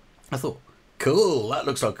 I thought, cool, that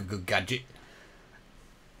looks like a good gadget.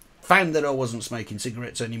 Found that I wasn't smoking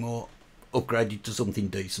cigarettes anymore, upgraded to something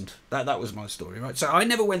decent. That was my story, right? So I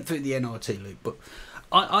never went through the NRT loop, but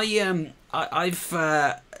I've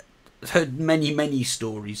heard many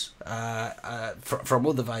stories from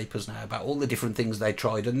other vapors now about all the different things they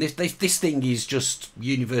tried, and this thing is just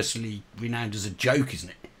universally renowned as a joke,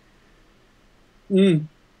 isn't it?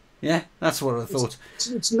 Yeah, that's what I thought.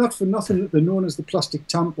 It's not for nothing that they're known as the plastic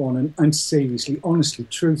tampon. And seriously, honestly,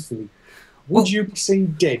 truthfully, would you be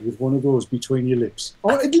seen dead with one of those between your lips?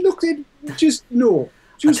 Oh, look, just no.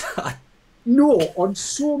 Just no. On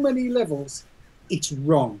so many levels, it's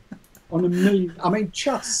wrong. On a million. I mean,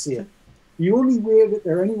 just say it. The only way that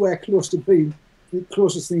they're anywhere close to being the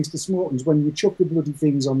closest things to smoking is when you chuck the bloody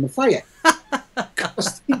things on the fire.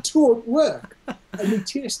 Because they don't work. And they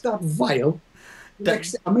taste that vile.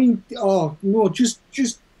 I mean, oh, no, just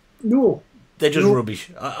no. They're just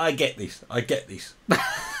rubbish. I get this.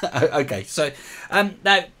 Okay, so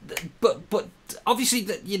now, but obviously,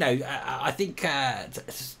 you know, I think I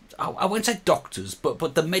won't say doctors,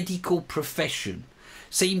 but the medical profession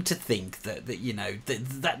seem to think that you know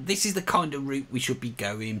that this is the kind of route we should be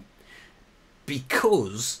going,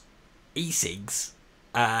 because e-cigs,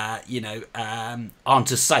 you know,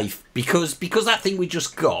 aren't as safe because that thing we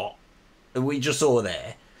just saw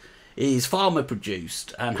there is farmer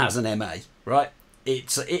produced and has an MA, right?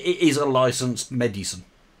 It is a licensed medicine.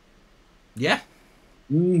 Yeah?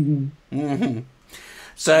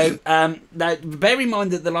 So, now, bear in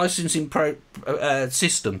mind that the licensing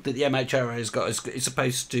system that the MHRA has got is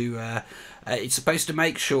supposed to it's supposed to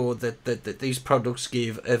make sure that these products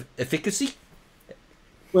give efficacy.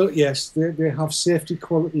 Well, yes, they have safety,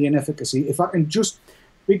 quality and efficacy. If I can just...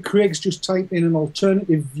 Big Craig's just typed in an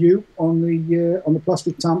alternative view on the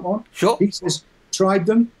plastic tampon. Sure. He says, tried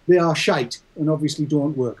them, they are shite and obviously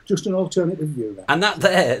don't work. Just an alternative view there. And that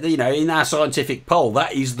there, you know, in our scientific poll,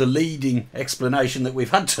 that is the leading explanation that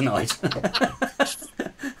we've had tonight.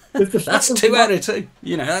 That's 2 out of 2.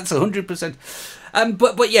 You know, that's 100%.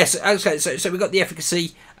 But yes, okay. So we've got the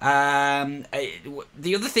efficacy. The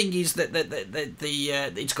other thing is that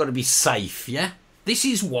it's got to be safe. Yeah. This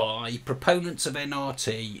is why proponents of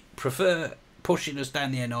NRT prefer pushing us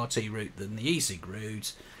down the NRT route than the e-cig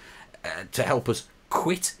route, to help us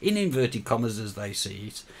quit, in inverted commas as they see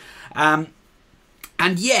it.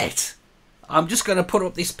 And yet, I'm just going to put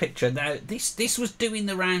up this picture. Now, this was doing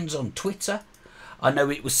the rounds on Twitter. I know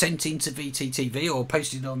it was sent into VTTV or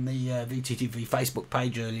posted on the VTTV Facebook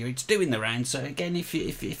page earlier. It's doing the rounds. So again,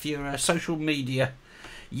 if you're a social media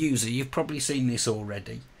user, you've probably seen this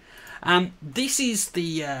already. This is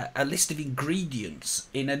a list of ingredients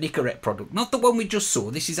in a Nicorette product, not the one we just saw.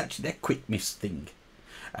 This is actually their quick mist thing,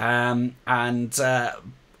 and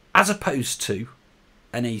as opposed to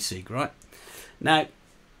an e-cig, right? Now,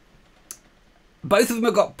 both of them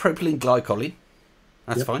have got propylene glycol.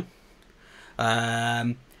 That's fine.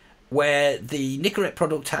 Where the Nicorette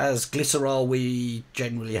product has glycerol, we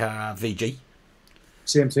generally have VG.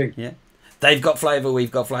 Same thing. Yeah, they've got flavour, we've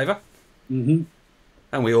got flavour. Mm-hmm.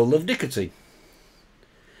 And we all love nicotine.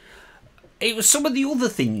 It was some of the other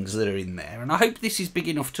things that are in there, and I hope this is big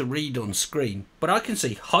enough to read on screen, but I can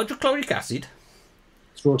see hydrochloric acid.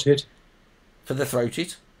 Throat hit. For the throat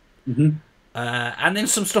hit. Mm-hmm. And then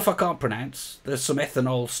some stuff I can't pronounce. There's some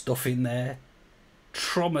ethanol stuff in there.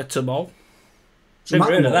 Trometamol.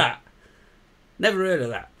 Never heard of that. Never heard of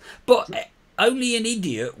that. But only an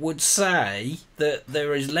idiot would say that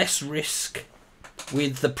there is less risk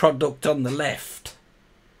with the product on the left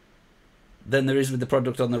than there is with the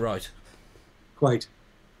product on the right. Quite.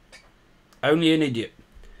 Only an idiot.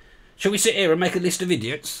 Shall we sit here and make a list of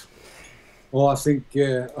idiots? Oh, I think we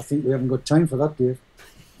haven't got time for that, Dave.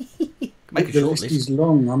 Make a the short list list. is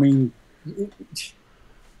long. I mean,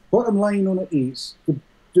 bottom line on it is the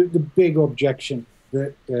big objection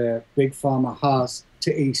that Big Pharma has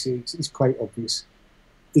to e-cigs is quite obvious.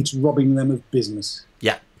 It's robbing them of business.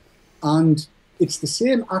 Yeah. And it's the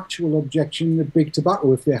same actual objection that Big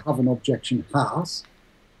Tobacco, if they have an objection, has.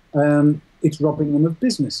 It's robbing them of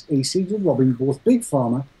business. e-cigs are robbing both Big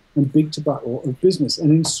Pharma and Big Tobacco of business. And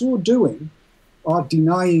in so doing, are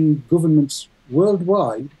denying governments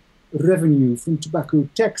worldwide revenue from tobacco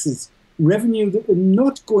taxes. Revenue that they're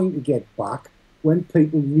not going to get back when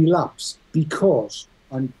people relapse. Because,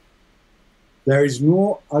 and there is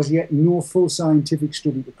as yet no full scientific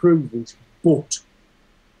study to prove this, but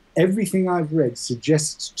everything I've read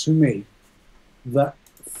suggests to me that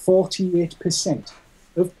 48%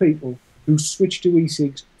 of people who switch to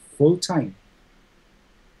e-cigs full time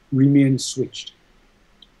remain switched.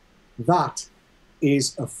 That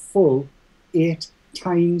is a full 8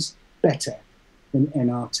 times better than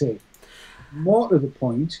NRT. More to the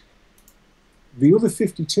point, the other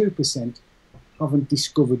 52% haven't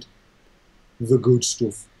discovered the good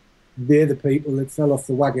stuff. They're the people that fell off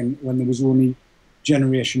the wagon when there was only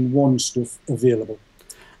Generation 1 stuff available.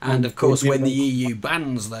 And of course, when the EU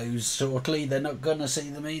bans those shortly, they're not going to see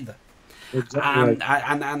them either. Exactly.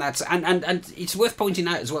 And that's and it's worth pointing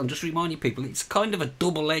out as well, and just reminding people, it's kind of a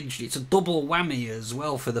double-edged, it's a double whammy as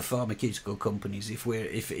well for the pharmaceutical companies if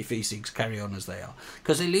e-cigs carry on as they are,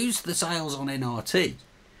 because they lose the sales on NRT,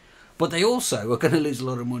 but they also are going to lose a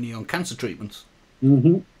lot of money on cancer treatments.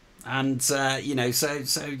 Mm-hmm. And you know, so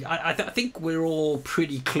I think we're all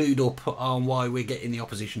pretty clued up on why we're getting the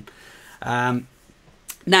opposition.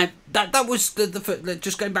 Now that was the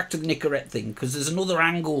just going back to the Nicorette thing, because there's another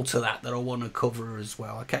angle to that I want to cover as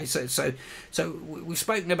well. Okay, so we've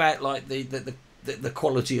spoken about like the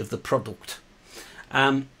quality of the product,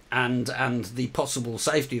 and the possible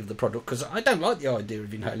safety of the product, because I don't like the idea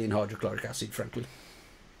of inhaling hydrochloric acid, frankly.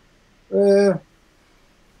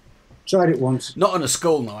 Tried it once. Not on a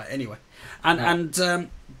school night, anyway. But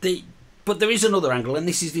there is another angle, and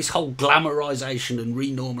this is this whole glamorisation and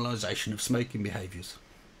re-normalisation of smoking behaviours.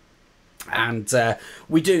 And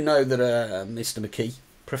we do know that Mr. McKee,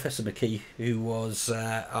 Professor McKee, who was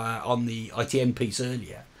on the ITM piece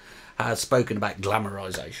earlier, has spoken about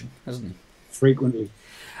glamorisation, hasn't he? Frequently.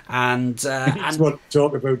 And it's what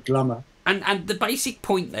talk about glamour. And the basic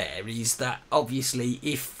point there is that obviously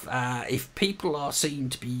if people are seen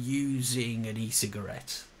to be using an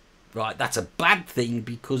e-cigarette, right, that's a bad thing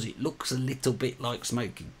because it looks a little bit like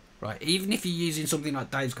smoking, right? Even if you're using something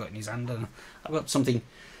like Dave's got in his hand, and I've got something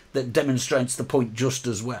that demonstrates the point just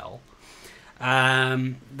as well.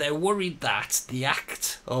 They're worried that the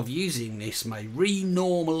act of using this may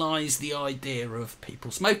re-normalise the idea of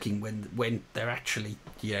people smoking when they're actually,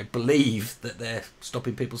 you know, believe that they're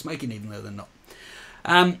stopping people smoking even though they're not.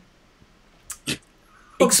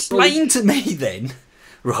 Explain to me then,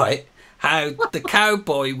 right, how the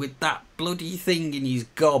cowboy with that bloody thing in his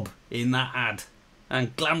gob in that ad,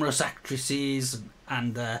 and glamorous actresses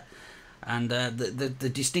and the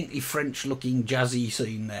distinctly French-looking jazzy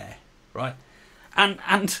scene there, right? And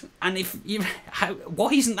if you,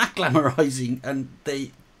 why isn't that glamorising and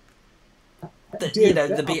the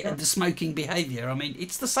smoking behaviour? I mean,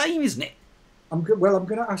 it's the same, isn't it? I'm going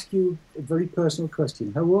to ask you a very personal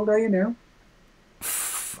question. How old are you now?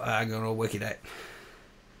 I'm going to work it out.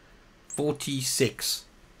 46.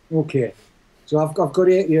 Okay, so I've got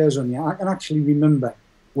 8 years on you. I can actually remember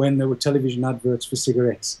when there were television adverts for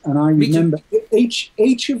cigarettes, and I remember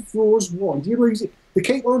each of those ones. You know, they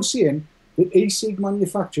keep on saying that e-cig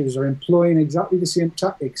manufacturers are employing exactly the same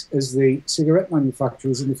tactics as the cigarette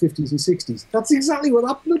manufacturers in the 50s and 60s. That's exactly what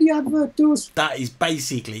that bloody advert does. That is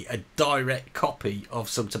basically a direct copy of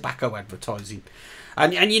some tobacco advertising.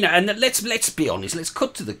 And you know, and let's be honest, let's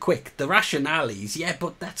cut to the quick. The rationale is, yeah,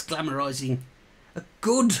 but that's glamorising a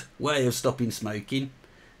good way of stopping smoking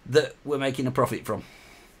that we're making a profit from.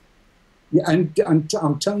 Yeah, and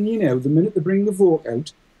I'm telling you now, the minute they bring the vote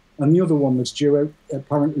out, and the other one that's due out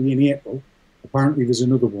apparently in April, apparently there's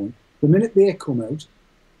another one, the minute they come out,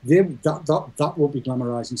 that will be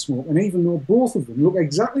glamorising smoke. And even though both of them look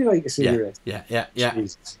exactly like a cigarette. Yeah.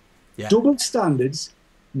 Double standards,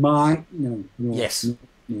 yes.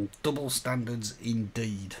 No. Double standards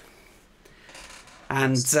indeed.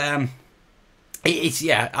 And it's,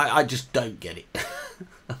 I just don't get it.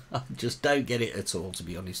 I just don't get it at all, to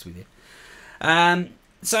be honest with you.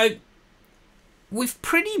 So we've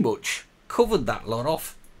pretty much covered that lot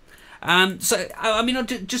off. So I mean,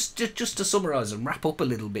 just to summarise and wrap up a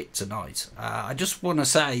little bit tonight, I just want to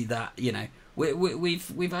say that, you know,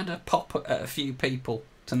 we've had a pop at a few people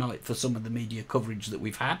tonight for some of the media coverage that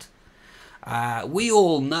we've had. We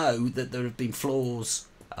all know that there have been flaws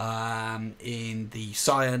in the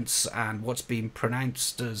science and what's been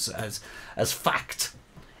pronounced as fact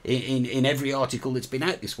in every article that's been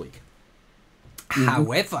out this week. Mm-hmm.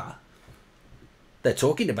 However, they're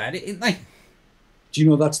talking about it, aren't they? Do you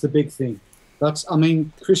know that's the big thing?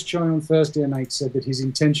 Chris Choi on Thursday night said that his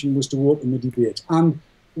intention was to open the debate. And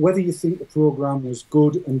whether you think the programme was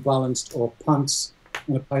good and balanced or pants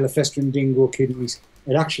and a pile of festering dingo kidneys,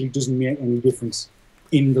 it actually doesn't make any difference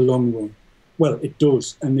in the long run. Well, it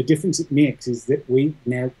does. And the difference it makes is that we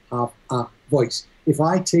now have a voice. If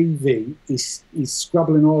ITV is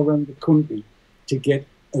scrabbling all around the country to get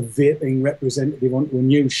a vaping representative onto a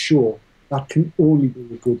news show, that can only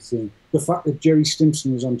be a good thing. The fact that Jerry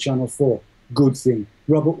Stimson was on Channel 4, good thing.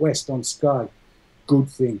 Robert West on Sky, good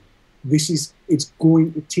thing. It's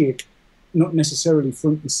going to take, not necessarily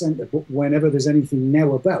front and centre, but whenever there's anything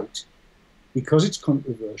now about, because it's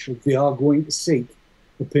controversial, they are going to seek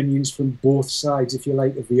opinions from both sides, if you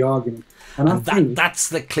like, of the argument. And that's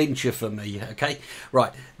the clincher for me, okay?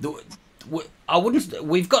 Right.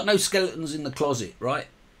 We've got no skeletons in the closet, right?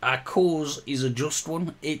 Our cause is a just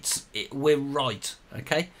one. We're right,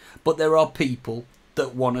 okay? But there are people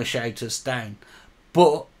that want to shout us down.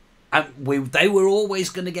 But they were always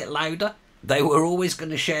going to get louder. They were always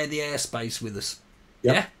going to share the airspace with us.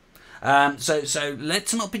 Yep. Yeah. So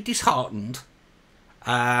let's not be disheartened.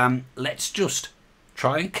 Let's just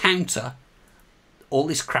try and counter all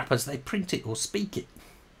this crap as they print it or speak it.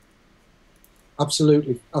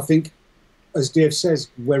 Absolutely. I think, as Dave says,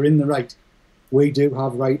 we're in the right. We do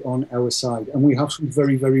have right on our side, and we have some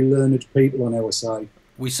very, very learned people on our side.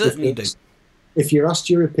 We certainly do. If you're asked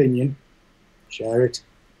your opinion, share it.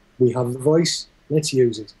 We have the voice. Let's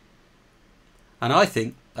use it. And I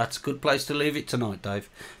think that's a good place to leave it tonight, Dave.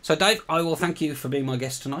 So, Dave, I will thank you for being my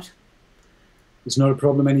guest tonight. It's not a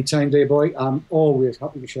problem anytime, dear boy. I'm always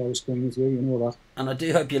happy to share a screen with you. You know that. And I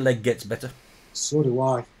do hope your leg gets better. So do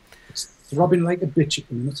I. It's throbbing like a bitch at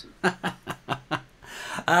the minute.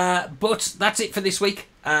 But that's it for this week.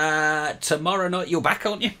 Tomorrow night, you're back,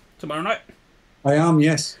 aren't you? Tomorrow night? I am,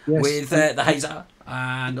 yes. With the Haze Hour.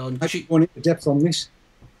 And on I don't want into depth on this.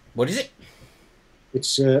 What is it?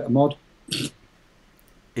 It's a mod.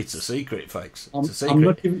 It's a secret, folks. It's a secret.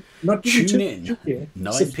 I'm not giving Tune in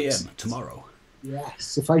 9 p.m. tomorrow. Yes,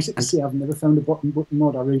 suffice it to say, I've never found a button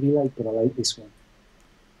mod I really like, but I like this one.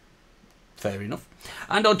 Fair enough.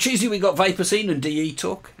 And on Tuesday we got Vapor Scene and DE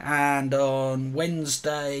Talk, and on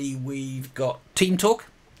Wednesday we've got Team Talk,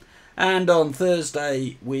 and on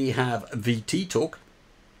Thursday we have VT Talk.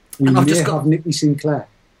 We and may I've just got have Nikki Sinclair.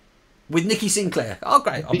 With Nikki Sinclair. Oh,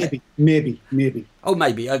 great. Maybe. Oh,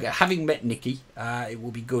 maybe. Okay. Having met Nikki, it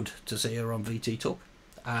will be good to see her on VT Talk.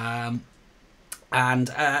 And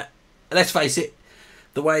let's face it,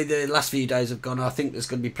 the way the last few days have gone, I think there's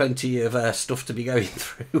going to be plenty of stuff to be going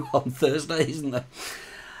through on Thursday, isn't there?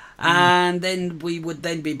 And then we would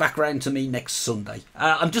then be back round to me next Sunday.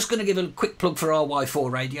 I'm just going to give a quick plug for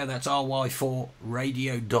RY4 Radio. That's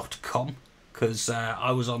ry4radio.com, because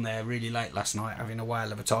I was on there really late last night having a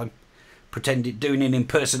whale of a time, doing an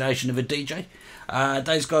impersonation of a DJ.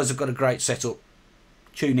 Those guys have got a great setup.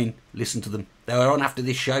 Tune in, listen to them. They are on after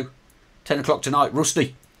this show, 10 o'clock tonight.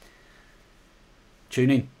 Rusty,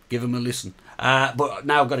 tune in, give them a listen. But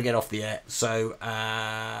now I've got to get off the air. So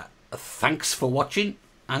thanks for watching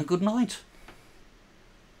and good night.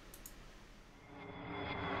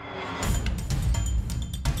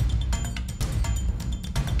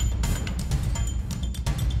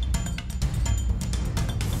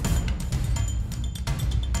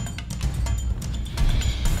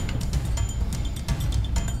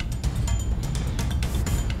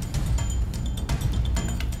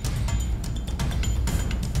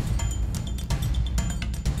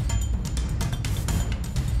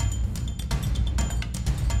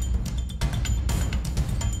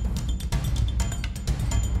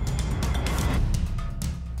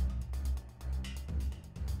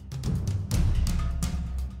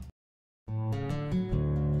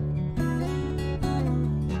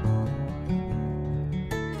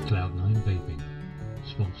 Cloud9 Vaping,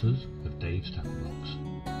 sponsors of Dave's Tackle Box.